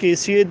फ्रांस की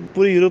हैसियत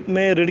पूरी यूरोप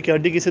में रीढ़ की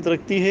हड्डी की हैसियत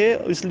रखती है,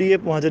 इसलिए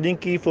महाजरीन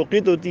की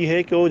फ़ौक़ियत होती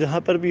है कि वो जहाँ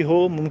पर भी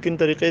हो मुमकिन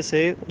तरीके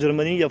से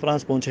जर्मनी या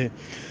फ्रांस पहुँचे।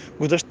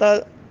 गुज़श्ता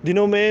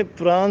दिनों में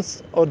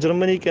फ्रांस और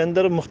जर्मनी के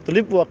अंदर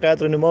मुख्तलिफ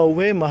वाक़यात रहनुमा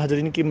हुए,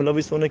 महाजरीन की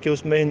मुलविस होने के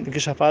उसमें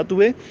इंकशाफात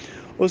हुए।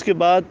 उसके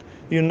बाद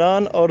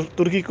यूनान और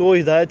तुर्की को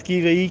हिदायत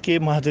की गई कि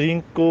महाजरीन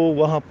को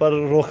वहाँ पर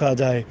रोका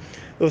जाए।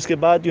 उसके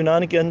बाद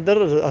यूनान के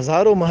अंदर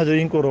हज़ारों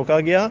महाजरीन को रोका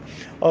गया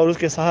और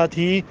उसके साथ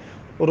ही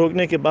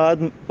रोकने के बाद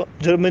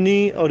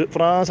जर्मनी और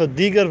फ्रांस और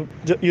दीगर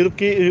यूरोप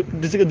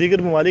के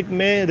दीगर ममालिक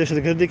में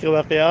दहशतगर्दी के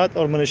वाक़यात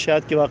और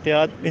मनशियात के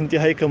वाक़यात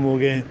इंतहाई कम हो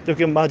गए हैं,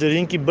 जबकि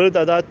महाजरीन की बड़ी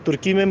तादाद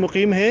तुर्की में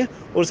मुकीम है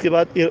और उसके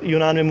बाद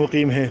यूनान में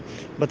मुकीम है।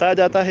 बताया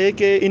जाता है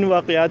कि इन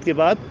वाक़यात के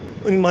बाद,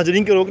 इन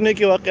महाजरीन के रोकने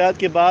के वाक़यात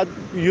के बाद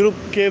यूरोप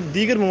के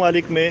दीगर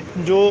ममालिक में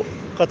जो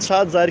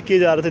ख़दशात ज़ाहिर किए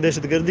जा रहे थे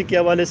दहशतगर्दी के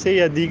हवाले से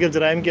या दीगर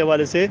जराइम के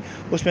हवाले से,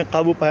 उसमें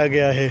काबू पाया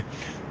गया है।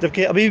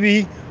 जबकि अभी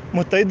भी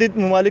मुत्तहिद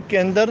ममालिक के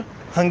अंदर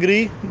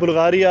हंगरी,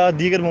 बुल्गारिया,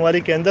 दीगर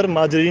ममालिक के अंदर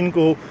महाजरीन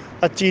को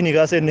अच्छी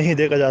निगाह से नहीं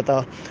देखा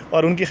जाता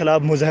और उनके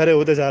ख़िलाफ़ मुजाहरे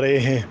होते जा रहे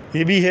हैं।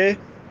 ये भी है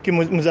कि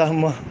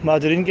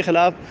महाजरीन के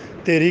ख़िलाफ़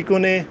तहरीकों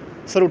ने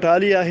सर उठा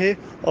लिया है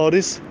और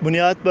इस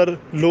बुनियाद पर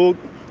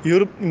लोग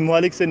यूरोप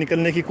ममालिक से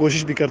निकलने की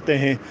कोशिश भी करते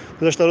हैं।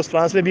 गुज़श्ता रोज़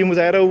फ्रांस में भी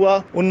मुजाहरा हुआ।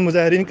 उन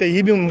मुजाहरीन का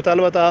ये भी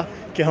मुतालबा था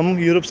कि हम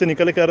यूरोप से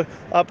निकल कर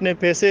अपने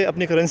पैसे,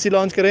 अपनी करेंसी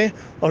लॉन्च करें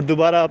और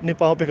दोबारा अपने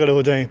पाँव पे खड़े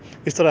हो जाएं।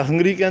 इस तरह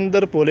हंगरी के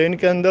अंदर, पोलैंड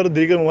के अंदर,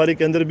 दीगर ममालिक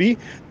के अंदर भी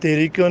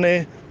तहरीकों ने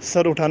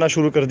सर उठाना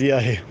शुरू कर दिया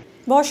है।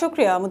 बहुत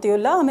शुक्रिया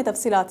मुतीउल्लाह, हमें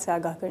तफसीलात से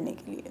आगाह करने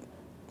के लिए।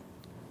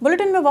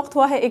 बुलेटिन में वक्त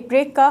हुआ है एक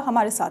ब्रेक का,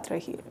 हमारे साथ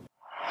रहिए।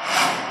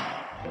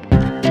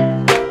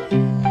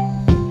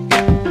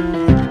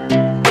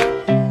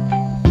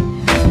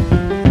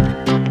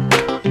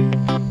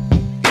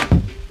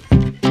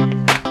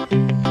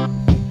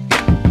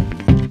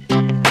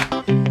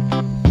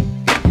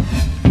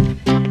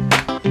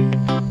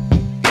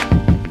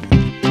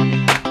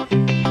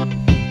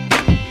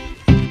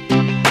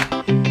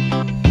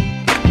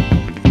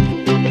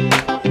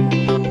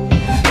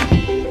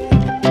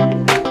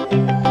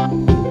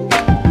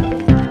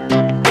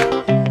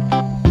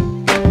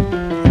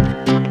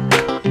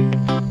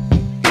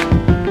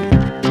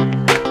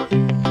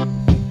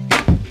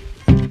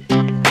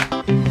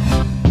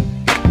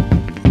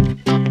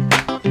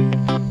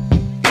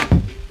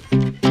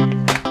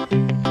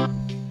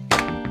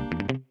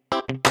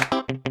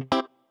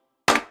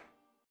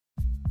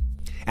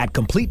 At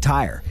Complete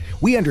Tire,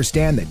 we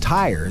understand that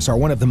tires are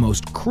one of the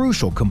most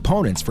crucial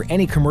components for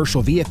any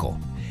commercial vehicle.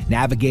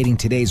 Navigating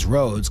today's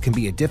roads can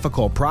be a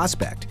difficult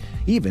prospect,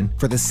 even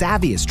for the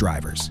savviest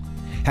drivers.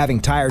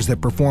 Having tires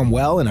that perform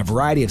well in a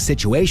variety of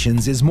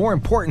situations is more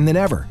important than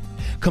ever.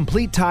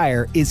 Complete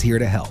Tire is here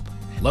to help.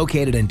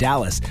 Located in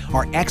Dallas,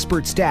 our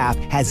expert staff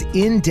has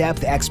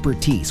in-depth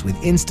expertise with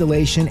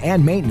installation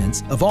and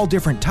maintenance of all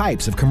different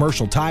types of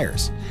commercial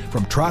tires.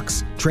 From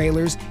trucks,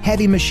 trailers,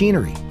 heavy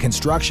machinery,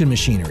 construction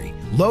machinery,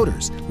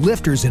 loaders,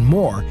 lifters, and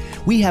more,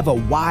 we have a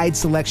wide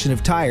selection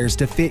of tires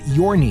to fit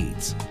your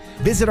needs.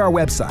 Visit our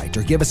website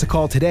or give us a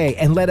call today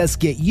and let us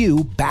get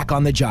you back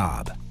on the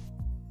job.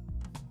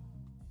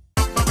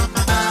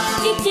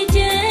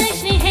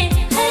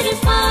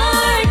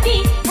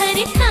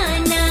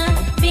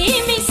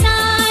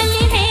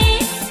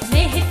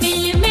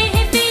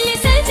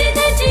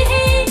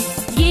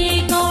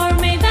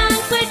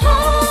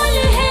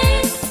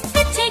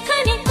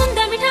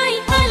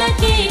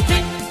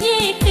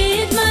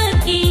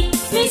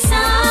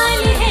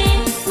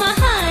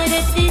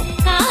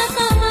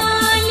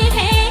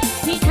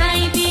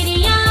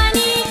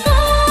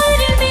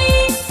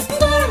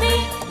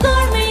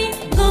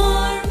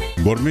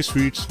 गोरमे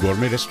sweets,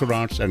 गोरमे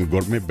restaurants and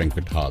गोरमे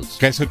banquet halls.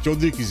 कैसर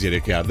चौधरी की ज़ेरे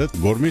क़यादत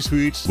गोरमे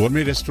sweets,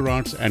 गोरमे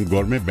restaurants and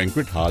गोरमे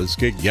banquet halls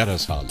के 11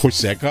 साल। खुश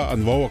सैका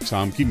अनवा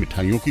अक़साम की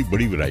मिठाइयों की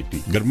बड़ी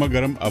वैरायटी, गर्मा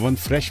गर्म अवन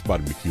फ्रेश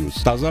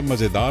बारबेक्यूज, ताज़ा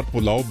मजेदार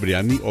पुलाव,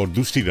 बिरयानी और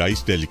दूसरी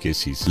राइस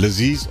डेलिकेसीज,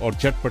 लजीज और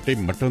चटपटे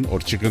मटन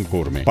और चिकन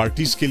कोरमे।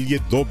 पार्टीज के लिए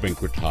 2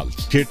 banquet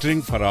halls,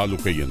 catering for all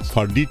occasions.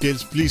 For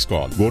details please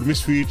call गोरमे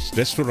sweets,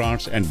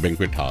 restaurants and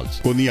banquet halls,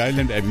 कोनी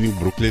island Avenue,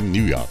 Brooklyn,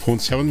 New York. Phone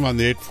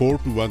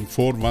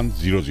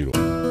 718-421-4100।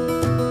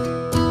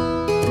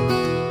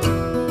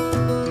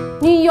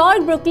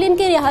 New York Brooklyn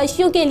के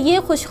रिहायशियों के लिए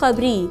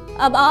खुशखबरी।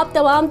 अब आप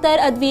तमाम तर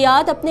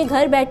अद्वियात अपने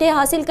घर बैठे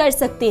हासिल कर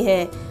सकते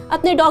हैं।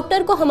 अपने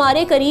डॉक्टर को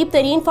हमारे करीब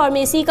तरीन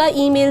फार्मेसी का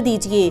ईमेल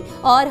दीजिए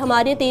और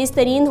हमारे तेज़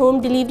तरीन होम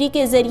डिलीवरी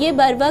के ज़रिए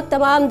बर वक्त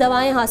तमाम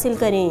दवाएं हासिल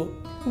करें।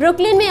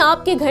 ब्रुकलिन में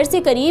आपके घर से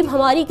करीब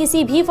हमारी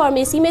किसी भी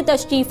फार्मेसी में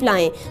तशरीफ़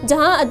लाएं,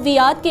 जहां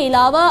अद्वियात के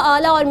अलावा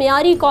आला और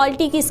मियारी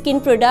क्वालिटी की स्किन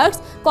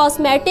प्रोडक्ट्स,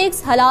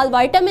 कॉस्मेटिक्स, हलाल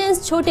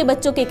वाइटामिन्स, छोटे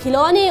बच्चों के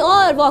खिलौने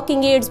और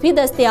वॉकिंग एड्स भी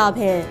दस्तयाब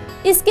हैं।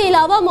 इसके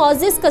अलावा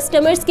मुअज़्ज़िज़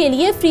कस्टमर्स के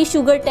लिए free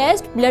sugar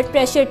test, blood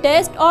pressure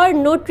test और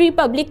नोटरी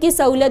पब्लिक की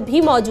सहूलत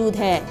भी मौजूद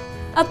है।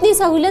 अपनी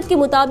सहूलत के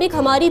मुताबिक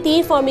हमारी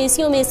 3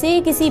 फार्मेसियों में से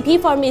किसी भी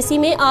फार्मेसी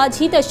में आज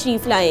ही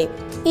तशरीफ़ लाएं।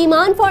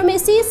 ईमान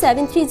pharmacy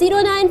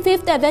 7309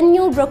 5th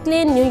Avenue,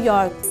 Brooklyn,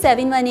 New York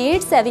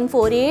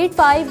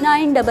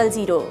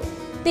 7187485900।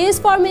 तेज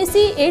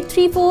pharmacy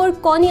 834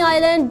 Connie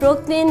island,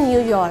 Brooklyn,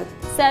 New York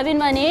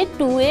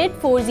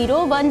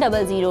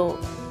 7182840100।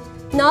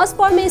 नास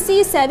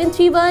pharmacy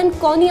 731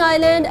 Connie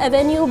island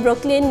Avenue,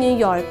 Brooklyn,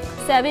 New York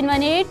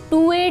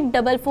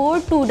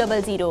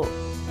 7128444200।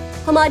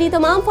 हमारी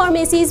तमाम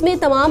फार्मेसीज में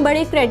तमाम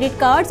बड़े क्रेडिट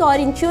कार्ड्स और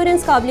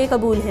इंश्योरेंस काबिल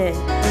कबूल हैं।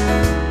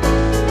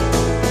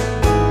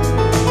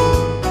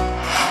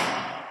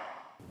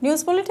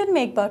 न्यूज़ बुलेटिन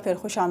में एक बार फिर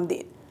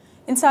खुशामदीद।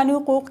 इंसानी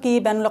हुकूक़ की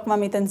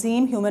बैनुल-अक़वामी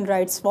तंजीम ह्यूमन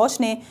राइट्स वॉच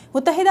ने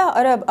मुत्तहिदा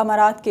अरब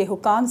अमारात के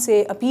हुकाम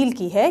से अपील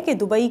की है कि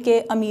दुबई के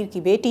अमीर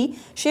की बेटी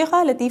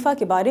शेखा लतीफ़ा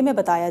के बारे में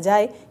बताया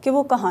जाए कि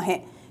वो कहाँ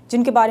हैं,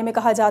 जिनके बारे में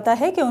कहा जाता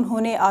है कि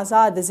उन्होंने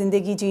आज़ाद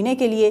ज़िंदगी जीने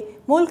के लिए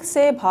मुल्क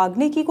से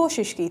भागने की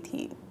कोशिश की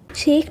थी।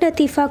 शेख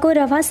लतीफ़ा को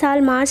रवा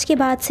साल मार्च के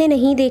बाद से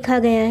नहीं देखा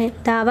गया है।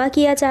 दावा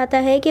किया जाता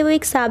है कि वो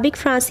एक साबिक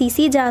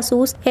फ्रांसीसी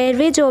जासूस,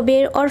 एयरवे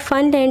जोबेर और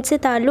फनलैंड से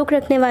ताल्लुक़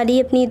रखने वाली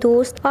अपनी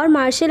दोस्त और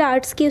मार्शल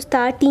आर्ट्स की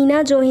उस्ताद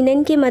टीना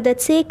जोहिनन की मदद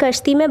से एक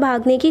कश्ती में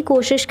भागने की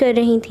कोशिश कर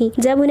रही थी,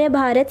 जब उन्हें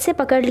भारत से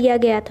पकड़ लिया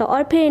गया था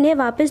और फिर इन्हें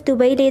वापस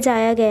दुबई ले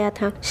जाया गया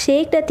था।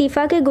 शेख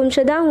लतीफ़ा के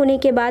गुमशुदा होने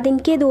के बाद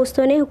इनके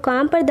दोस्तों ने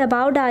हुकाम पर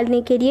दबाव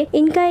डालने के लिए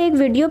इनका एक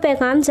वीडियो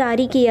पैगाम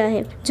जारी किया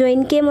है, जो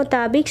इनके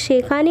मुताबिक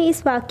शेखा ने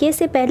इस वाक़ये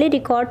से पहले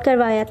रिकॉर्ड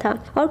करवाया था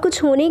और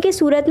कुछ होने की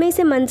सूरत में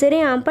इसे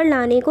मंजरे आम पर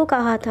लाने को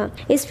कहा था।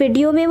 इस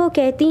वीडियो में वो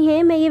कहती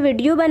हैं, मैं ये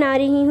वीडियो बना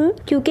रही हूँ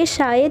क्योंकि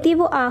शायद ये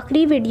वो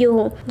आखिरी वीडियो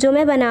हो जो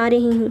मैं बना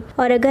रही हूँ,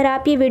 और अगर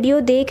आप ये वीडियो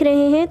देख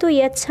रहे हैं तो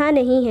ये अच्छा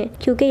नहीं है,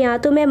 क्योंकि या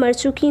तो मैं मर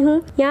चुकी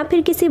हूँ या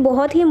फिर किसी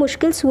बहुत ही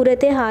मुश्किल सूरत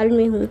हाल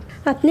में हूँ।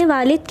 अपने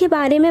वालिद के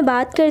बारे में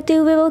बात करते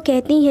हुए वो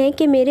कहती हैं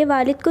कि मेरे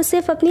वालिद को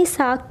सिर्फ अपनी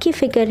साख की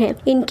फिक्र है।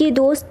 इनकी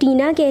दोस्त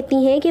टीना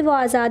कहती हैं कि वो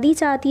आज़ादी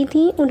चाहती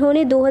थी।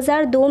 उन्होंने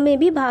 2002 में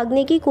भी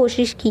भागने की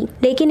कोशिश की,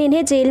 लेकिन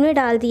इन्हें जेल में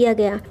डाल दिया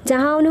गया,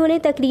 जहां उन्होंने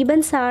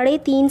तकरीबन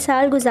 3.5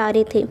 साल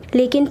गुजारे थे।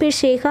 लेकिन फिर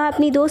शेखा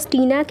अपनी दोस्त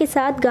टीना के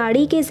साथ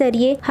गाड़ी के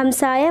जरिए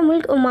हमसाया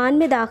मुल्क ओमान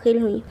में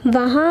दाखिल हुई।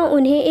 वहां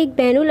उन्हें एक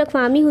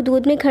बैनुल-अक़वामी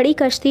हुदूद में खड़ी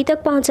कश्ती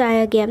तक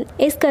पहुंचाया गया।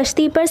 इस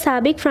कश्ती पर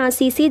साबिक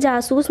फ्रांसीसी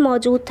जासूस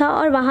मौजूद था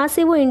और वहां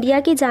से वो इंडिया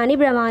की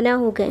जानिब रवाना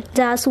हो गए।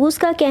 जासूस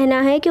का कहना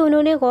है कि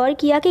उन्होंने गौर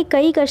किया कि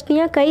कई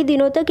कश्तियां कई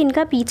दिनों तक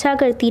इनका पीछा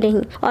करती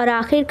रहीं और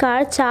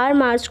आखिरकार 4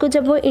 मार्च को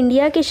जब वो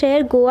इंडिया के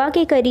शहर गोवा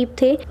के करीब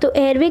थे तो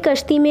एयरवे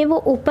कश्ती कश्ती में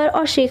वो ऊपर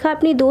और शेखा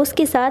अपनी दोस्त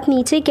के साथ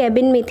नीचे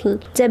कैबिन में थीं,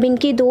 जब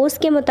इनकी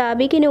दोस्त के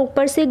मुताबिक इन्हें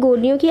ऊपर से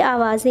गोलियों की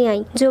आवाजें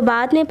आईं, जो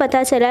बाद में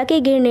पता चला कि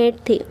ग्रेनेड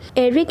थे।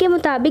 एरवे के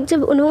मुताबिक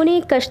जब उन्होंने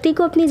एक कश्ती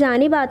को अपनी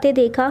जानिब आते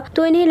देखा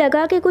तो इन्हें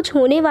लगा कि कुछ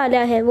होने वाला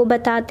है। वो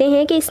बताते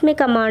हैं कि इसमें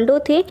कमांडो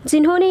थे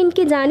जिन्होंने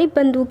इनकी जानिब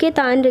बंदूकें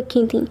तान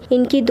रखी थीं।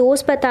 इनकी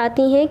दोस्त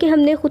बताती हैं कि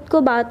हमने खुद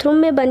को बाथरूम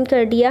में बंद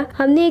कर दिया,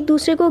 हमने एक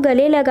दूसरे को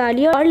गले लगा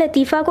लिया और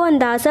लतीफ़ा को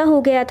अंदाजा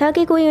हो गया था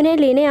कि कोई उन्हें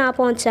लेने आ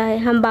पहुंचा है।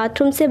 हम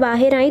बाथरूम से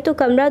बाहर आई तो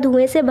कमरा धुएं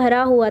से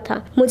भरा हुआ था।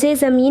 मुझे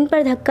जमीन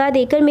पर धक्का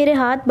देकर मेरे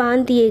हाथ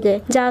बांध दिए गए।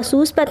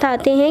 जासूस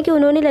बताते हैं कि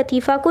उन्होंने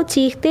लतीफ़ा को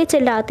चीखते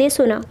चिल्लाते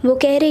सुना। वो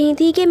कह रही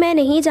थी कि मैं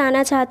नहीं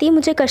जाना चाहती,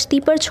 मुझे कश्ती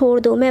पर छोड़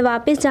दो, मैं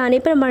वापस जाने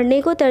पर मरने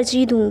को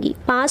तरजीह दूंगी।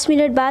 5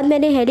 मिनट बाद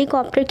मैंने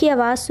हेलीकॉप्टर की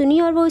आवाज़ सुनी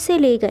और वो इसे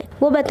ले गए।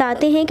 वो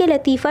बताते हैं कि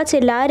लतीफ़ा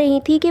चिल्ला रही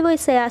थी कि वो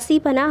सियासी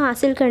पनाह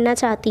हासिल करना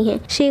चाहती हैं।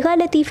 शेखा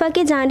लतीफ़ा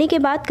के जाने के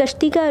बाद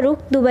कश्ती का रुख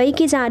दुबई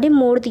की जानिब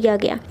मोड़ दिया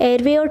गया।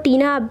 एरवे और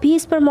टीना अब भी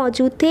इस पर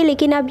मौजूद थे,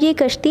 लेकिन अब ये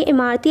कश्ती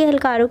इमारती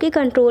एहलकारों के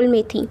कंट्रोल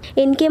में थी।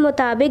 इनके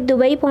मुताबिक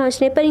दुबई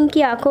पहुंचने पर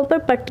इनकी आंखों पर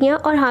पट्टियां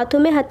और हाथों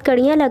में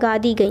हथकड़ियां लगा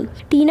दी गईं।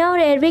 टीना और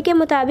एरवे के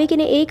मुताबिक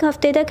इन्हें 1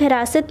 हफ्ते तक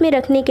हिरासत में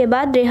रखने के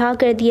बाद रिहा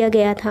कर दिया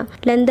गया था।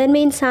 लंदन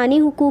में इंसानी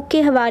हुकूक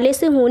के हवाले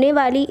से होने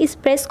वाली इस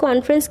प्रेस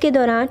कॉन्फ्रेंस के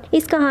दौरान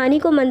इस कहानी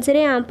को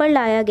मंजरे आम पर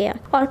लाया गया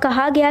और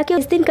कहा गया कि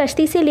इस दिन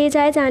कश्ती से ले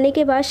जाए जाने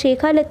के बाद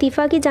शेखा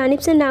लतीफ़ा की जानिब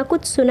से ना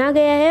कुछ सुना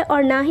गया है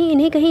और ना ही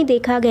इन्हें कहीं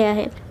देखा गया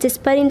है, जिस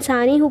पर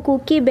इंसानी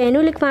हुकूक की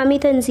बैनुल-अक़वामी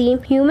तंजीम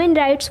ह्यूमन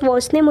राइट्स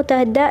वॉच ने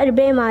मुत्तहिदा अरब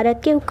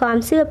इमारात के हुकाम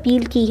से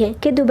अपील की है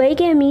कि दुबई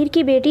के अमीर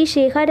की बेटी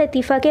शेखा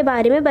लतीफ़ा के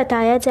बारे में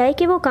बताया जाए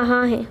कि वो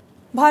कहाँ है।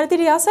 भारतीय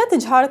रियासत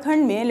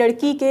झारखंड में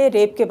लड़की के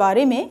रेप के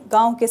बारे में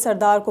गांव के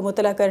सरदार को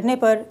मुतला करने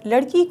पर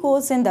लड़की को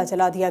जिंदा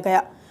जला दिया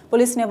गया।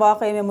 पुलिस ने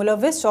वाक़े में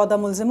मुलव्विस 14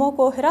 मुलजिमों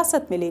को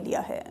हिरासत में ले लिया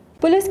है।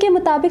 पुलिस के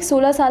मुताबिक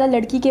 16 साल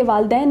लड़की के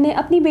वालिदैन ने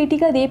अपनी बेटी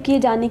का रेप किए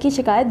जाने की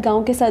शिकायत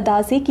गांव के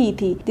सरदार से की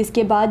थी,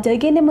 जिसके बाद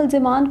जर्गे ने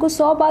मुलजिमान को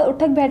 100 बार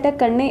उठक बैठक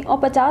करने और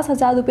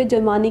 50,000 रुपए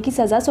जुर्माने की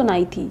सजा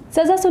सुनाई थी।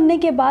 सजा सुनने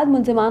के बाद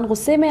मुलजिमान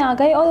गुस्से में आ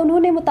गए और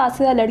उन्होंने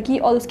मुतासिरा लड़की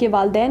और उसके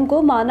वालिदैन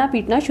को मारना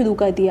पीटना शुरू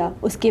कर दिया।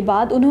 उसके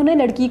बाद उन्होंने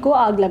लड़की को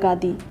आग लगा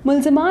दी।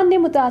 मुलजिमान ने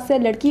मुतासिरा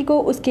लड़की को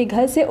उसके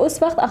घर से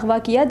उस वक्त अगवा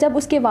किया जब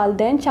उसके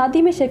वालिदैन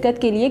शादी में शिरकत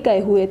के लिए गए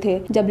हुए थे।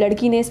 जब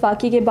लड़की ने इस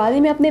वाक़े के बारे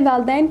में अपने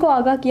वालिदैन को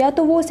आगाह किया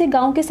तो वो उसे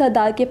गाँव के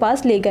सरदार के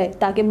पास ले गए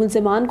ताकि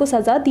मुलजिमान को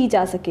सजा दी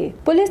जा सके।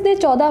 पुलिस ने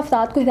 14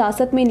 अफराद को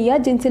हिरासत में लिया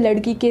जिनसे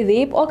लड़की के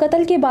रेप और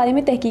कत्ल के बारे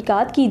में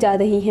तहकीकात की जा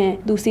रही हैं।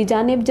 दूसरी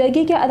जानिब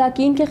जर्गे के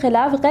अराकीन के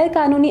खिलाफ गैर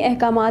कानूनी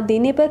अहकामात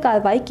देने पर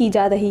कार्रवाई की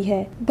जा रही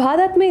है।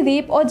 भारत में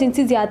रेप और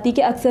जिनसी ज्यादती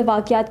के अक्सर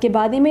वाक़यात के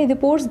बारे में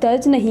रिपोर्ट्स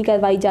दर्ज नहीं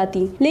करवाई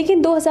जाती,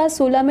 लेकिन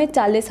 2016 में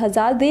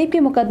 40,000 रेप के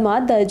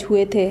मुकदमात दर्ज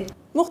हुए थे।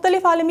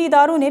 मुख्तलिफ आलमी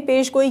इदारों ने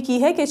पेशगोई की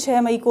है कि 6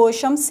 मई को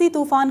शमसी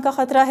तूफान का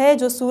खतरा है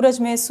जो सूरज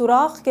में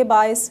सुराख के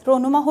बायस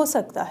रोनुमा हो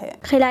सकता है।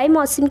 खिलाई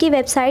मौसम की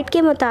वेबसाइट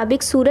के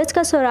मुताबिक सूरज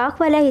का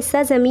सुराख वाला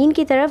हिस्सा जमीन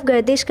की तरफ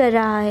गर्दिश कर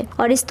रहा है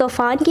और इस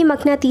तूफान की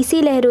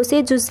मकनातीसी लहरों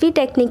से जुज़वी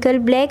टेक्निकल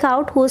ब्लैक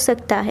आउट हो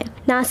सकता है।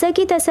 नासा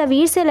की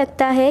तस्वीर से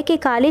लगता है कि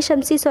काले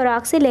शमसी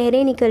सुराख से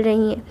लहरें निकल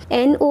रही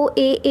हैं।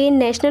 NOAA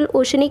national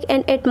oceanic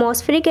and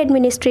atmospheric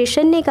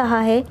administration ने कहा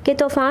है कि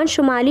तूफान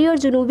शुमाली और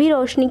जुनूबी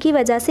रोशनी की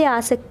वजह से आ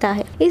सकता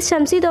है। इस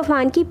शमसी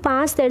तूफान की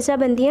 5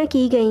 दर्जाबंदियां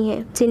की गई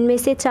हैं, जिनमें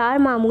से 4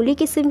 मामूली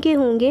किस्म के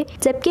होंगे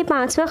जबकि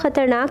 5वां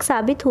खतरनाक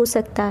साबित हो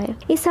सकता है।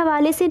 इस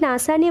हवाले से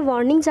नासा ने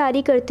वार्निंग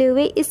जारी करते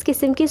हुए इस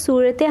किस्म की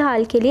सूरत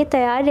हाल के लिए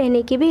तैयार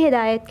रहने की भी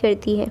हिदायत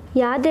करती है।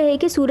 याद रहे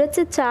कि सूरज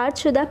से चार्ज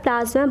शुदा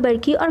प्लाज्मा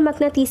बरकी और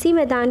मकनातीसी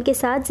मैदान के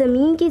साथ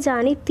जमीन की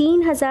जानिब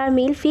 3000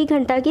 मील फी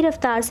घंटा की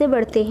रफ्तार से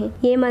बढ़ते हैं।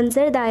 ये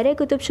मंजर दायरे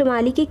कुतुब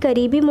शुमाली की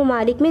करीबी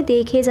ममालिक में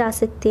देखे जा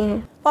सकते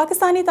हैं।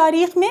 पाकिस्तानी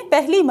तारीख में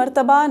पहली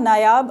मरतबा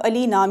नायाब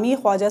अली नामी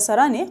ख्वाजा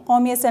सरा ने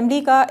कौमी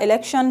असम्बली का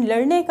इलेक्शन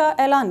लड़ने का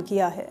ऐलान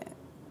किया है।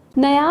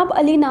 नायाब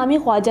अली नामी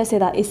ख्वाजा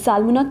सरा इस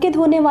साल मुनक्किद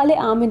होने वाले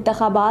आम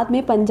इंतखाबात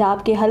में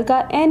पंजाब के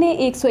हल्का NA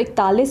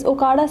 141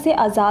 ओकाड़ा से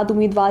आज़ाद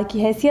उम्मीदवार की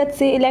हैसियत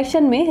से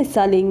इलेक्शन में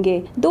हिस्सा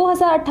लेंगे।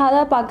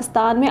 2018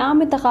 पाकिस्तान में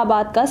आम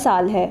इंतखाबात का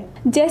साल है।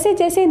 जैसे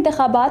जैसे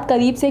इंतखाबात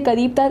करीब से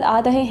करीब तर आ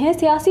रहे हैं,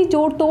 सियासी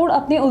जोड़ तोड़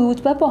अपने उरूज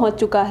पर पहुंच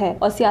चुका है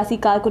और सियासी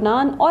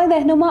कारकुनान और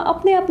रहनुमा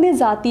अपने अपने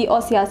ज़ाती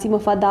और सियासी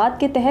मफादात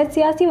के तहत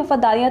सियासी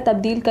वफादारियाँ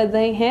तब्दील कर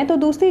रहे हैं, तो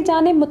दूसरी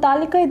जानिब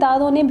मुतालिका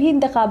इदारों ने भी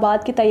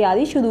इंतखाबात की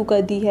तैयारी शुरू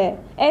कर दी है।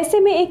 ऐसे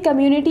में एक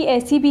कम्युनिटी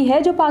ऐसी भी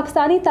है जो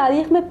पाकिस्तानी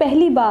तारीख में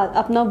पहली बार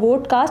अपना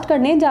वोट कास्ट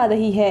करने जा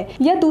रही है,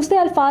 या दूसरे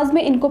अल्फाज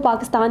में इनको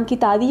पाकिस्तान की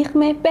तारीख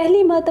में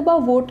पहली मरतबा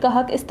वोट का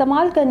हक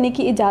इस्तेमाल करने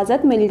की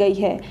इजाज़त मिल गई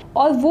है,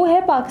 और वो है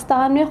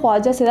पाकिस्तान में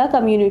ख्वाजा सरा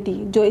कम्युनिटी,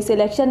 जो इस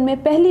इलेक्शन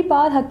में पहली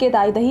बार हक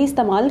रायदही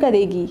इस्तेमाल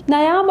करेगी।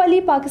 नायाब अली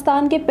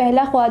पाकिस्तान के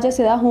पहला ख्वाजा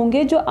सरा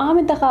होंगे जो आम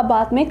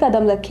इंतखाबात में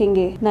कदम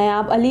रखेंगे।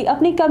 नायाब अली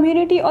अपनी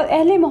कम्युनिटी और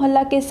अहले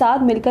मोहल्ला के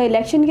साथ मिलकर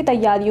इलेक्शन की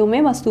तैयारियों में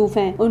मसरूफ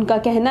हैं। उनका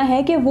कहना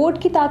है कि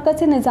वोट की ताकत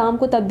से निज़ाम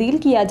को तब्दील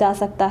किया जा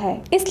सकता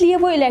है, इसलिए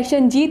वो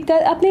इलेक्शन जीत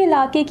कर अपने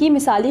इलाके की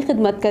मिसाली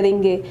खिदमत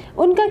करेंगे।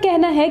 उनका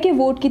कहना है कि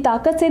वोट की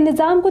ताकत से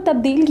निज़ाम को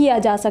तब्दील किया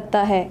जा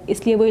सकता है,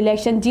 इसलिए वो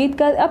इलेक्शन जीत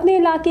कर अपने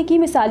इलाके की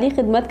मिसाली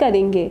खिदमत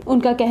करेंगे।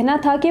 उनका कहना कहना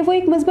था कि वो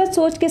एक मुस्बत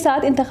सोच के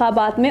साथ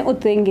इंतखाबात में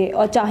उतरेंगे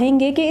और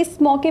चाहेंगे कि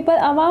इस मौके पर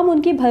आवाम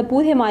उनकी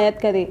भरपूर हिमायत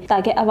करे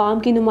ताकि आवाम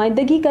की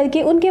नुमाइंदगी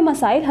करके उनके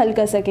मसाइल हल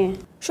कर सकें।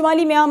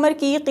 शुमाली म्यांमार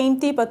की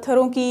कीमती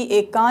पत्थरों की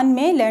एक कान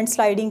में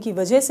लैंडस्लाइडिंग की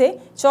वजह से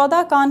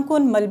 14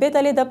 कारकुन मलबे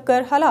तले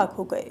दबकर हलाक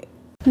हो गए।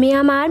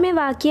 म्यांमार में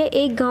वाक़िया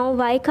एक गांव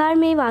वाईखार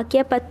में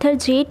वाक़िया पत्थर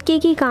झेटके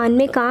की कान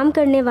में काम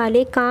करने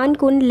वाले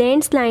कारकुन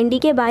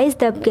लैंडस्लाइडिंग के बाइस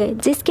दब गए,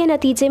 जिसके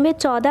नतीजे में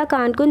 14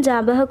 कारकुन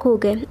जाबहक हो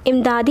गए।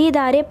 इमदादी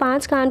इदारे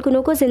 5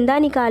 कारकुनों को जिंदा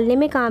निकालने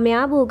में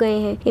कामयाब हो गए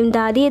हैं।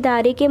 इमदादी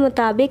इदारे के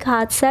मुताबिक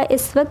हादसा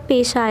इस वक्त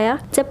पेश आया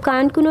जब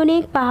कारकुनों ने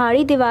एक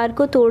पहाड़ी दीवार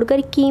को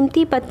तोड़कर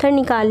कीमती पत्थर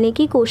निकालने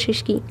की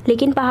कोशिश की,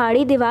 लेकिन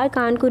पहाड़ी दीवार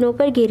कारकुनों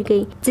पर गिर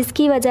गई,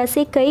 जिसकी वजह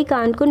से कई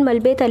कारकुन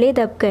मलबे तले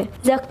दब गए।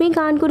 जख्मी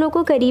कारकुनों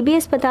को करीबी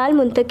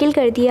अस्पताल मुंतकिल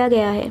कर दिया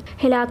गया है।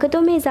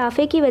 हिलाकतों में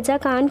इजाफे की वजह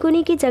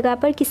कारकुनी की जगह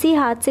पर किसी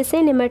हादसे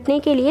से निमटने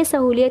के लिए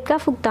सहूलियत का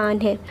फुकदान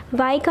है।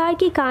 वाईकार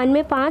की कान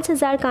में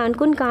 5000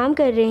 कारकुन काम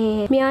कर रहे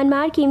हैं।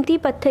 म्यांमार कीमती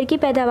पत्थर की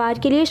पैदावार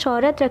के लिए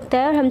शोहरत रखता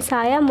है और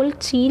हमसाया मुल्क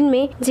चीन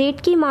में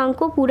जेट की मांग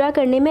को पूरा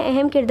करने में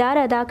अहम किरदार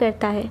अदा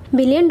करता है।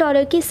 बिलियन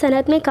डॉलर की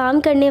सनत में काम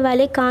करने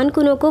वाले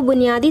कारकुनों को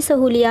बुनियादी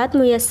सहूलियात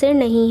मुयस्सर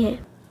नहीं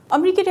है।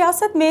 अमरीकी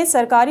रियासत में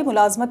सरकारी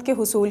मुलाजमत के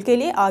हुसूल के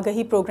लिए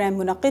आगाही प्रोग्राम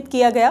मुनक्किद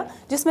किया गया,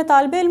 जिसमें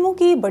तालिब इल्मों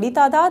की बड़ी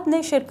तादाद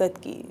ने शिरकत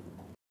की।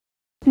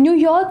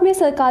 न्यूयॉर्क में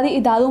सरकारी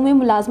इदारों में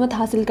मुलाजमत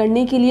हासिल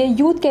करने के लिए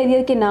यूथ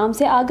कैरियर के नाम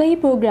से आगाही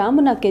प्रोग्राम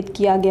मुनक्किद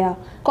किया गया।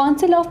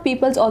 काउंसिल ऑफ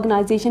पीपल्स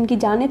ऑर्गेनाइजेशन की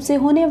जानिब से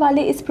होने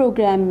वाले इस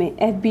प्रोग्राम में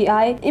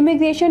FBI,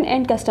 immigration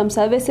and custom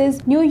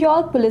services,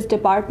 New York police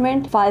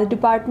department, fire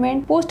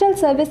department, postal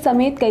service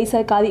समेत कई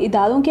सरकारी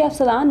इदारों के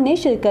अफसरान ने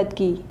शिरकत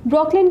की।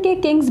 ब्रुकलिन के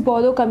किंग्स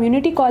बोरो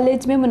कम्युनिटी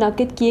कॉलेज में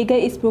मुनक्किद किए गए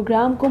इस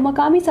प्रोग्राम को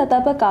मकामी सतह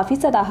पर काफी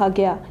सराहा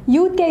गया।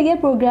 यूथ कैरियर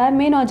प्रोग्राम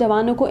में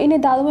नौजवानों को इन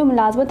इदारों में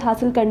मुलाजमत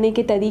हासिल करने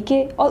के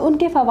तरीके और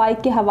उनके फवाइद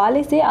के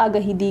हवाले से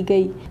आगाही दी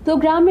गई।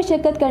 प्रोग्राम में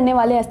शिरकत करने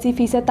वाले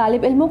 80%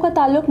 तालिब इल्मों का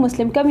ताल्लुक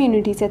मुस्लिम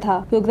कम्युनिटी से था।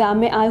 प्रोग्राम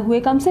में आए हुए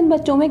कमसिन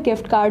बच्चों में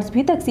गिफ्ट कार्ड्स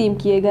भी तकसीम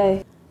किए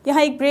गए।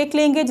 यहाँ एक ब्रेक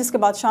लेंगे, जिसके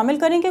बाद शामिल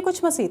करेंगे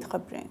कुछ मज़ीद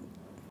खबरें।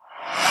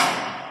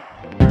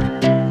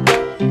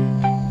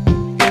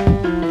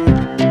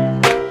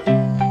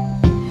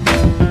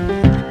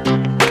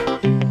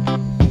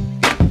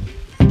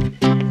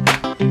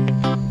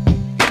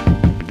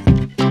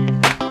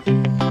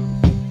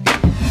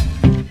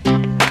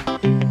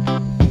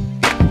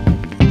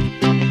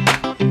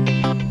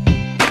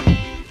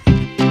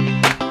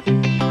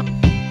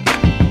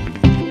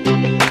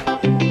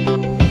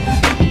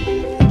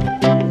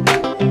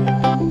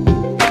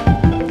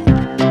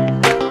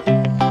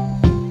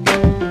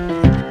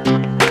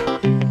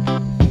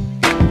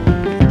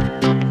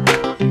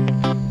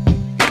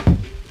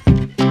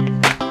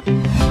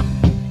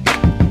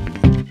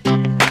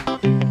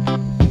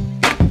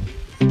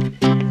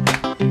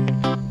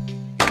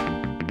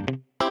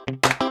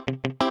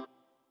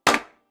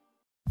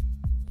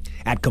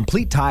 At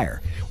Complete Tire,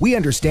 we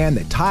understand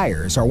that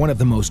tires are one of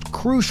the most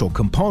crucial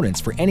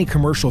components for any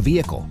commercial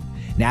vehicle.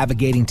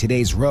 Navigating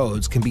today's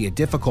roads can be a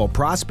difficult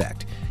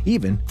prospect,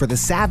 even for the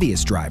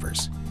savviest drivers.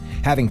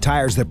 Having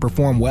tires that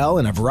perform well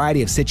in a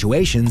variety of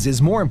situations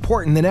is more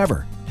important than ever.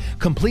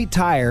 Complete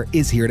Tire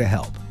is here to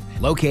help.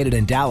 Located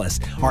in Dallas,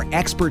 our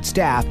expert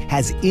staff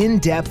has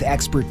in-depth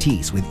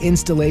expertise with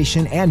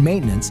installation and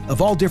maintenance of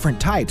all different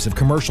types of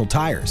commercial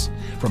tires.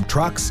 From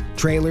trucks,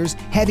 trailers,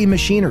 heavy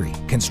machinery,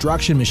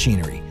 construction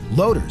machinery,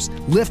 loaders,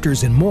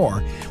 lifters, and more,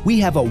 we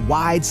have a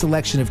wide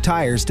selection of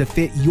tires to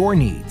fit your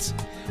needs.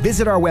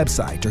 Visit our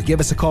website or give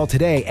us a call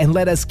today and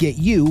let us get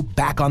you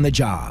back on the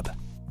job.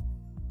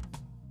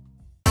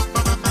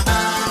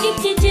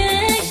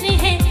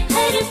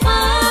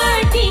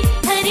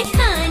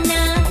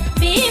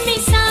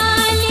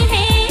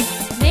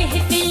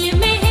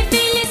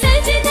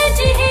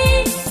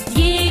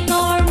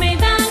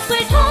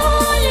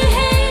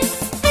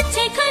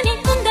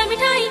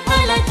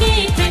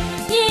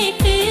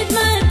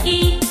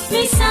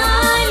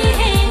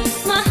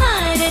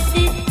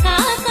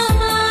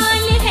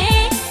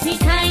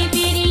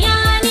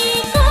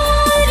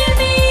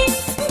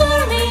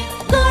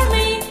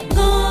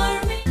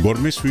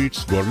 गोरमे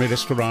sweets, गोरमे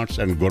restaurants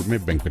and गोरमे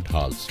banquet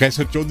halls.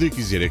 कैसर चौधरी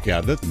की ज़ेरे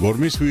क़यादत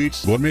गोरमे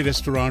sweets, गोरमे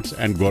restaurants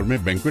and गोरमे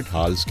banquet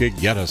halls के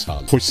 11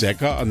 साल। खुश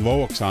सहका अनवा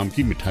अक़साम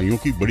की मिठाइयों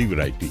की बड़ी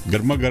वैरायटी,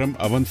 गर्मा गर्म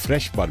अवन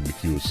फ्रेश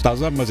बारबेक्यूज,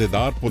 ताज़ा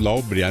मजेदार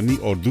पुलाव, बिरयानी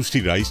और दूसरी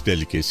राइस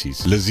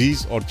डेलिकेसीज,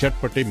 लजीज और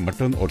चटपटे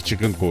मटन और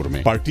चिकन कोरमे।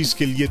 पार्टीज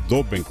के लिए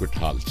 2 banquet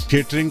halls,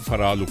 catering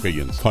for all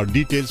occasions. For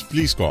details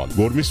please call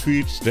गोरमे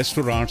sweets,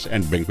 restaurants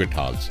and banquet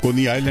halls,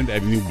 कोनी island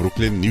Avenue,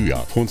 Brooklyn,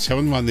 New York. Phone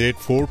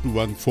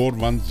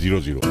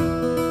 718-421-4100।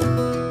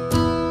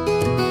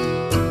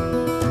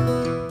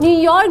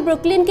 New York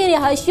Brooklyn के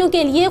रिहायशियों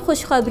के लिए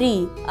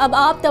खुशखबरी, अब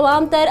आप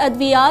तमाम तर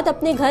अद्वियात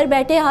अपने घर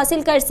बैठे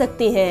हासिल कर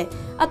सकते हैं।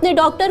 अपने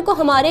डॉक्टर को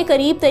हमारे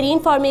करीब तरीन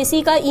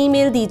फार्मेसी का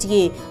ईमेल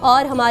दीजिए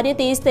और हमारे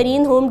तेज़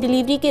तरीन होम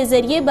डिलीवरी के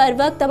ज़रिए बर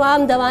वक्त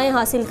तमाम दवाएं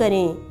हासिल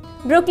करें।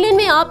 ब्रुकलिन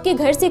में आपके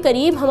घर से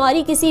करीब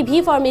हमारी किसी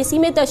भी फार्मेसी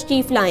में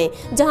तशरीफ लाएं,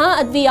 जहां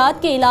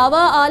अद्वियात के अलावा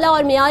आला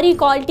और मियारी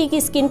क्वालिटी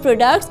की स्किन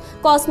प्रोडक्ट्स,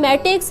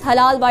 कॉस्मेटिक्स,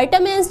 हलाल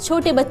विटामिन्स,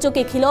 छोटे बच्चों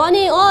के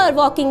खिलौने और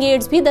वॉकिंग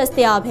एड्स भी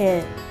दस्तयाब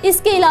हैं।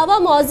 इसके अलावा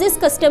मौजिज़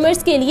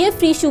कस्टमर्स के लिए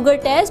free sugar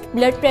test,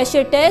 blood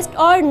pressure test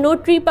और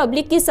नोटरी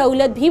पब्लिक की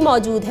सहूलत भी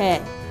मौजूद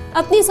है।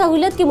 अपनी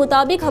सहूलत के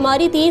मुताबिक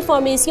हमारी 3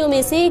 फार्मेसियों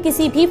में से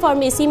किसी भी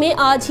फार्मेसी में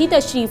आज ही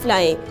तशरीफ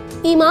लाएं।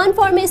 ईमान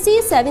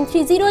pharmacy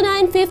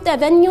 7309 5th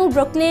Avenue,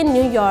 Brooklyn,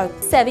 New York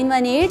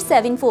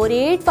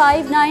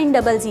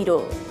 7187485900।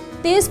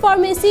 तेज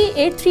pharmacy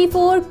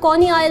 834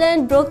 Connie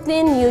island,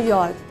 Brooklyn,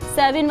 New York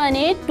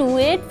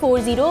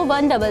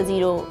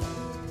 7182840100।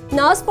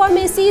 नास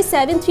pharmacy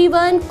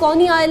 731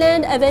 Connie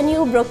island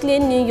Avenue,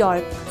 Brooklyn,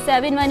 New York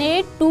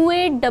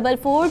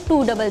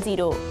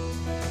 7128444200।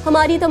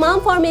 हमारी तमाम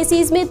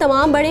फार्मेसीज में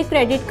तमाम बड़े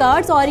क्रेडिट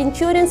कार्ड्स और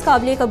इंश्योरेंस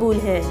काबिल कबूल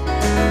हैं।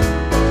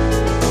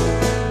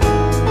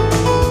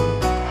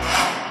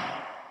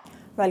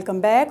 Welcome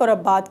back. और अब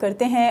बात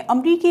करते हैं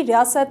अमरीकी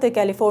रियासत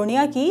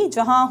कैलिफोर्निया की,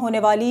 जहां होने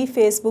वाली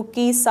फेसबुक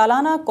की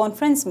सालाना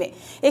कॉन्फ्रेंस में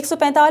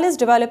 145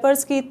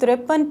 डेवलपर्स की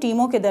 53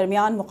 टीमों के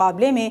दरमियान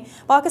मुकाबले में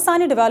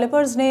पाकिस्तानी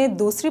डेवलपर्स ने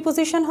दूसरी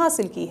पोजीशन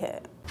हासिल की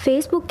है।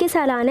 फेसबुक के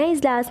सालाना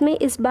इजलास में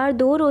इस बार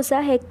 2 रोज़ा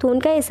हैकथॉन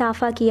का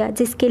इजाफा किया,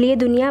 जिसके लिए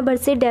दुनिया भर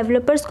से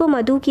डेवलपर्स को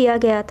मदऊ किया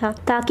गया था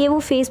ताकि वो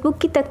फेसबुक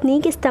की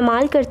तकनीक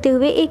इस्तेमाल करते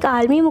हुए एक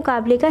आलमी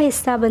मुकाबले का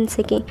हिस्सा बन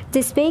सकें,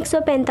 जिसमें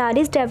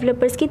 145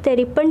 डेवलपर्स की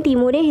 53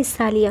 टीमों ने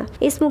हिस्सा लिया।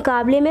 इस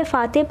मुकाबले में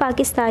फातेह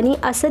पाकिस्तानी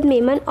असद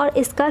मेमन और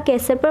इसका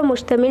कैसर पर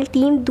मुश्तमिल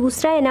टीम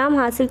दूसरा इनाम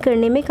हासिल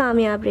करने में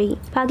कामयाब रही।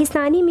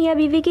 पाकिस्तानी मियाँ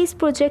बीवी के इस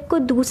प्रोजेक्ट को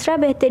दूसरा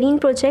बेहतरीन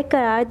प्रोजेक्ट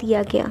करार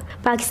दिया गया।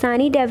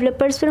 पाकिस्तानी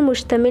डेवलपर्स पर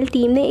मुश्तमिल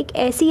टीम ने एक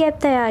ऐसी ऐप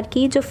तैयार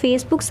की जो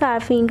फेसबुक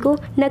सार्फिन को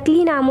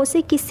नकली नामों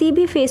से किसी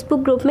भी फेसबुक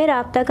ग्रुप में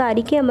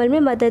राब्ताकारी के अमल में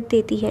मदद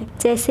देती है।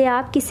 जैसे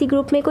आप किसी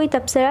ग्रुप में कोई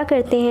तबसरा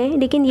करते हैं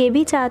लेकिन ये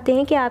भी चाहते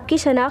हैं कि आपकी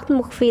शनाख्त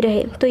मुख्फी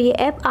रहे, तो ये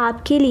ऐप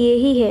आपके लिए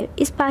ही है।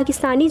 इस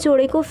पाकिस्तानी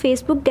जोड़े को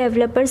Facebook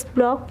developers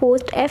blog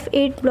post,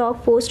 F8 blog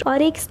post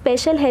और एक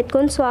स्पेशल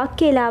हेडफोन स्वाग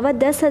के अलावा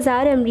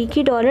 $10,000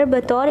 अमरीकी डॉलर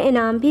बतौर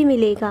इनाम भी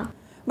मिलेगा।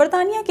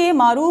 बरतानिया के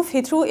मारूफ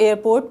हिथ्रो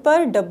एयरपोर्ट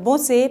पर डब्बों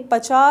से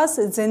 50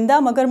 जिंदा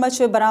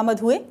मगरमच्छ बरामद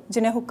हुए,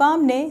 जिन्हें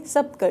हुकाम ने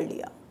जब्त कर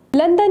लिया।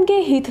 लंदन के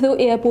हीथ्रो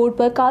एयरपोर्ट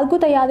पर कार्गो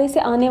तैयारे से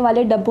आने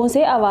वाले डब्बों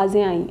से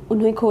आवाजें आईं।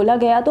 उन्हें खोला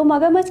गया तो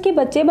मगरमच्छ के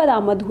बच्चे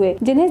बरामद हुए,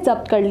 जिन्हें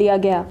जब्त कर लिया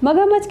गया।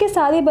 मगरमच्छ के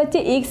सारे बच्चे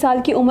 1 साल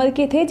की उम्र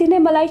के थे, जिन्हें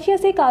मलेशिया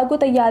से कार्गो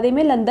तैयारे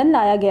में लंदन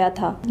लाया गया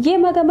था। ये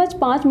मगरमच्छ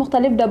 5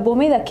 मुख्तलिफ डब्बों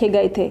में रखे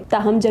गए थे।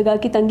 ताहम जगह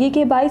की तंगी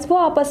के बाइस वो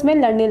आपस में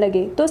लड़ने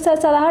लगे तो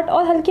सरसराहट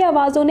और हल्की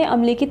आवाजों ने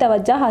अमले की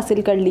तवज्जो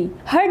हासिल कर ली।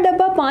 हर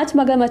डब्बा 5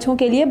 मगरमच्छों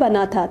के लिए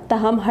बना था।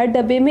 ताहम हर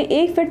डब्बे में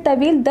 1 फीट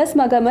तवील 10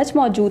 मगरमच्छ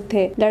मौजूद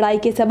थे। लड़ाई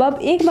के सबब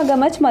एक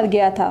मगरमच्छ मर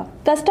गया था।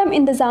 कस्टम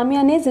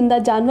इंतजामिया ने जिंदा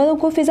जानवरों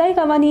को फिजाई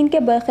कवानीन के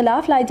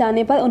बरखिलाफ लाए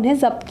जाने पर उन्हें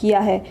जब्त किया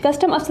है।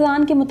 कस्टम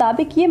अफसरान के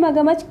मुताबिक ये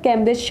मगरमच्छ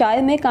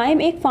कैम्ब्रिजशायर में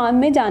कायम एक फार्म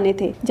में जाने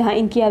थे, जहां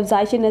इनकी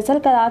अफजाइश नस्ल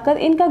कराकर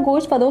इनका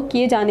गोश्त फरोख्त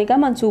किए जाने का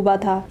मंसूबा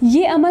था।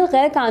 ये अमल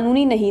गैर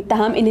कानूनी नहीं,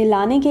 ताहम इन्हें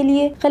लाने के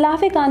लिए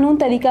खिलाफ कानून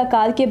तरीका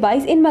कार के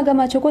बाइस इन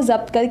मगरमच्छों को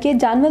जब्त करके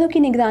जानवरों की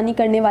निगरानी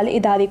करने वाले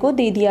इदारे को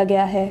दे दिया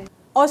गया है।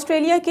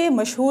 ऑस्ट्रेलिया के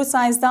मशहूर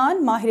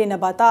साइंसदान, माहिर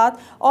नबातात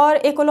और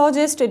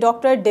इकोलॉजिस्ट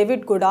डॉक्टर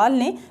डेविड गुडाल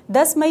ने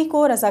 10 मई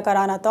को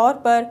रज़ाकाराना तौर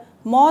पर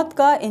मौत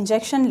का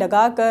इंजेक्शन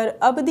लगाकर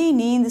अबदी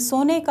नींद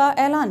सोने का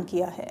ऐलान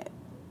किया है।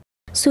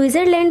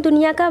 स्विट्ज़रलैंड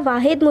दुनिया का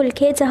वाहिद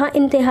मुल्क है जहां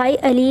इंतहाई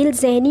अलील,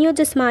 ज़हनी और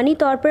जिस्मानी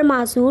तौर पर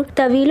माजूर,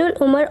 तवीलुल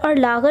उम्र और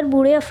लागर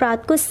बूढ़े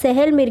अफराद को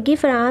सहल मिर्गी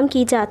फराहम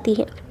की जाती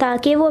है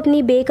ताकि वो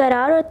अपनी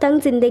बेकरार और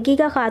तंग जिंदगी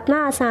का खात्मा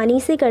आसानी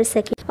से कर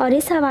सकें। और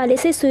इस हवाले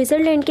से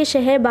स्विट्ज़रलैंड के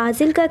शहर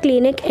बाजिल का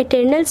क्लिनिक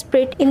इटर्नल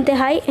स्पिरिट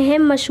इंतहाई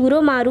अहम, मशहूर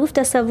और मारूफ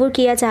तस्वुर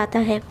किया जाता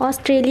है।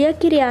 ऑस्ट्रेलिया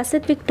की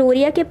रियासत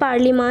विक्टोरिया के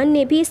पार्लिमान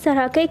ने भी इस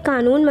तरह का एक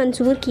कानून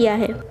मंजूर किया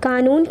है।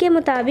 कानून के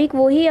मुताबिक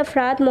वही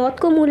अफराद मौत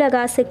को मुँह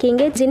लगा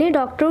सकेंगे जिन्हें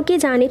डॉक्टरों की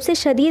जानिब से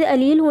शदीद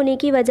अलील होने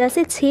की वजह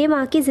से 6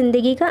 माह की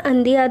जिंदगी का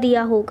अंदिया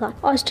दिया होगा।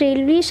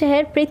 ऑस्ट्रेलियाई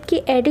शहर प्रिथ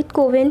की एडिथ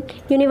कोविन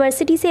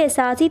यूनिवर्सिटी से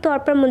एहसासी तौर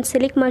पर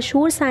मुंसलिक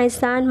मशहूर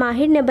साइंसदान,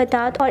 माहिर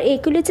नबातात और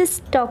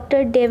इकोलॉजिस्ट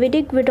डॉक्टर डेविड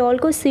गुडाल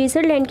को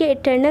स्विट्ज़रलैंड के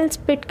इटर्नल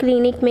स्पिरिट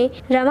क्लिनिक में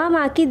रवा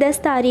माह की 10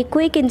 तारीख को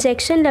एक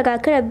इंजेक्शन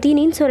लगाकर अबदी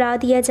नींद सुला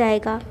दिया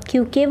जाएगा,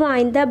 क्योंकि वो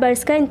आइंदा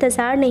बर्स का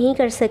इंतजार नहीं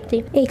कर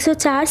सकते।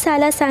 104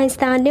 साल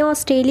साइंसदान ने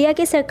ऑस्ट्रेलिया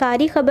के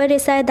सरकारी खबर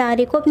रसा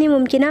इदारे को अपनी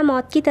मुमकिना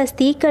मौत की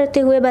तस्दीक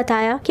करते हुए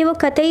बताया कि वो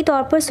कतई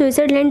तौर पर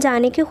स्विट्ज़रलैंड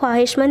जाने के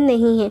ख्वाहिशमंद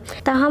नहीं है।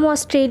 ताहम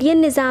ऑस्ट्रेलियन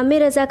निज़ाम में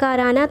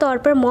रज़ाकाराना तौर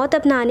पर मौत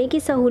अपनाने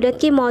की सहूलत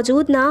के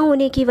मौजूद ना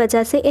होने की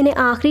वजह से इन्हें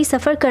आखिरी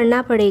सफ़र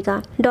करना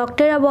पड़ेगा।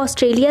 डॉक्टर अब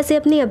ऑस्ट्रेलिया से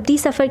अपने अबदी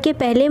सफ़र के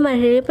पहले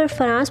मरहले पर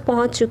फ्रांस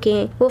पहुंच चुके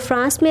हैं। वो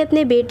फ्रांस में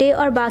अपने बेटे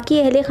और बाकी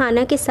अहले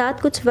खाना के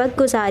साथ कुछ वक्त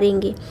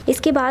गुजारेंगे।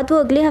 इसके बाद वो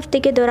अगले हफ्ते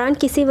के दौरान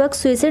किसी वक्त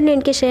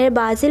स्विट्ज़रलैंड के शहर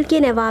बाजिल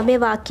के नवा में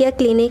वाक़िया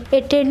क्लिनिक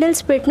इटर्नल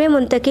स्पिरिट में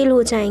मुंतकिल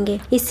हो जाएंगे।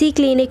 इसी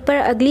क्लिनिक पर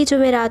अगली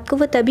जुमेरात को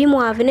वो तबी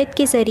मुआवनत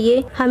के जरिए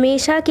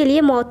हमेशा के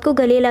लिए मौत को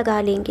गले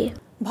लगा लेंगे।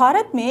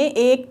 भारत में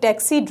एक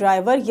टैक्सी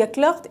ड्राइवर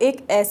यकलख्त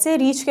एक ऐसे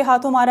रीछ के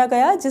हाथों मारा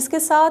गया जिसके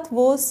साथ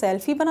वो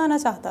सेल्फी बनाना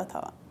चाहता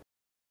था।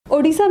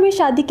 ओडिशा में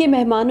शादी के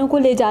मेहमानों को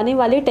ले जाने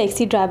वाले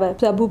टैक्सी ड्राइवर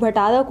प्रभु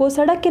भटारा को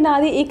सड़क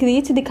किनारे एक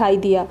रीछ दिखाई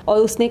दिया और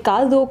उसने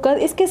कार रोककर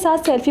इसके साथ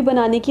सेल्फी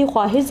बनाने की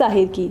ख्वाहिश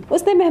जाहिर की।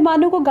 उसने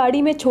मेहमानों को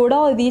गाड़ी में छोड़ा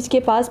और रीछ के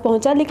पास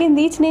पहुंचा, लेकिन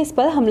रीछ ने इस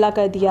पर हमला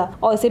कर दिया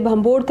और उसे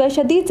भंबोड़ कर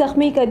शदीद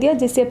जख्मी कर दिया,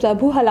 जिससे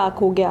प्रभु हलाक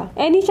हो गया।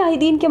 एनी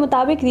शाहिदीन के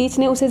मुताबिक रीछ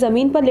ने उसे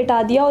जमीन पर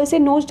लिटा दिया और इसे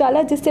नोच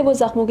डाला, जिससे वो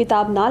जख्मों की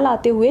ताब न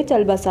लाते हुए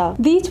चल बसा।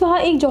 रीछ वहाँ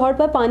एक जौहर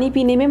पर पानी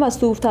पीने में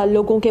मसरूफ था।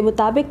 लोगों के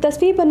मुताबिक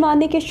तस्वीर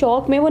बनवाने के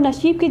शौक में वो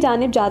नशीब की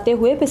जानिब जाते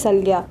हुए फिसल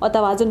गया और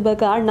तवाजुन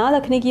बरकरार न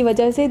रखने की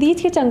वजह से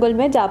रीछ के चंगुल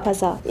में जा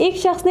फंसा। एक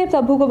शख्स ने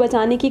प्रभु को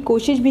बचाने की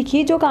कोशिश भी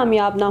की, जो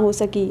कामयाब न हो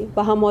सकी।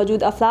 वहां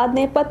मौजूद अफराद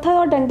ने पत्थर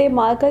और डंडे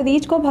मारकर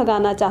रीछ को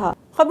भगाना चाहा।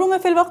 खबरों में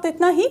फिल वक्त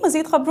इतना ही।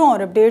 मजीद खबरों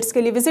और अपडेट्स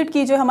के लिए विजिट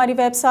कीजिए हमारी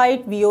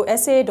वेबसाइट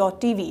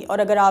vosa.tv। और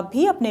अगर आप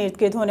भी अपने इर्द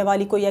गिर्द होने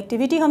वाली कोई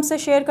एक्टिविटी हमसे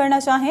शेयर करना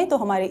चाहें तो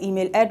हमारे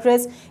ईमेल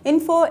एड्रेस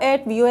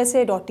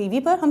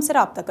info@vosa.tv पर हमसे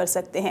रब्ता कर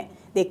सकते हैं।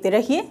 देखते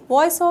रहिए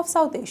वॉइस ऑफ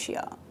साउथ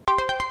एशिया।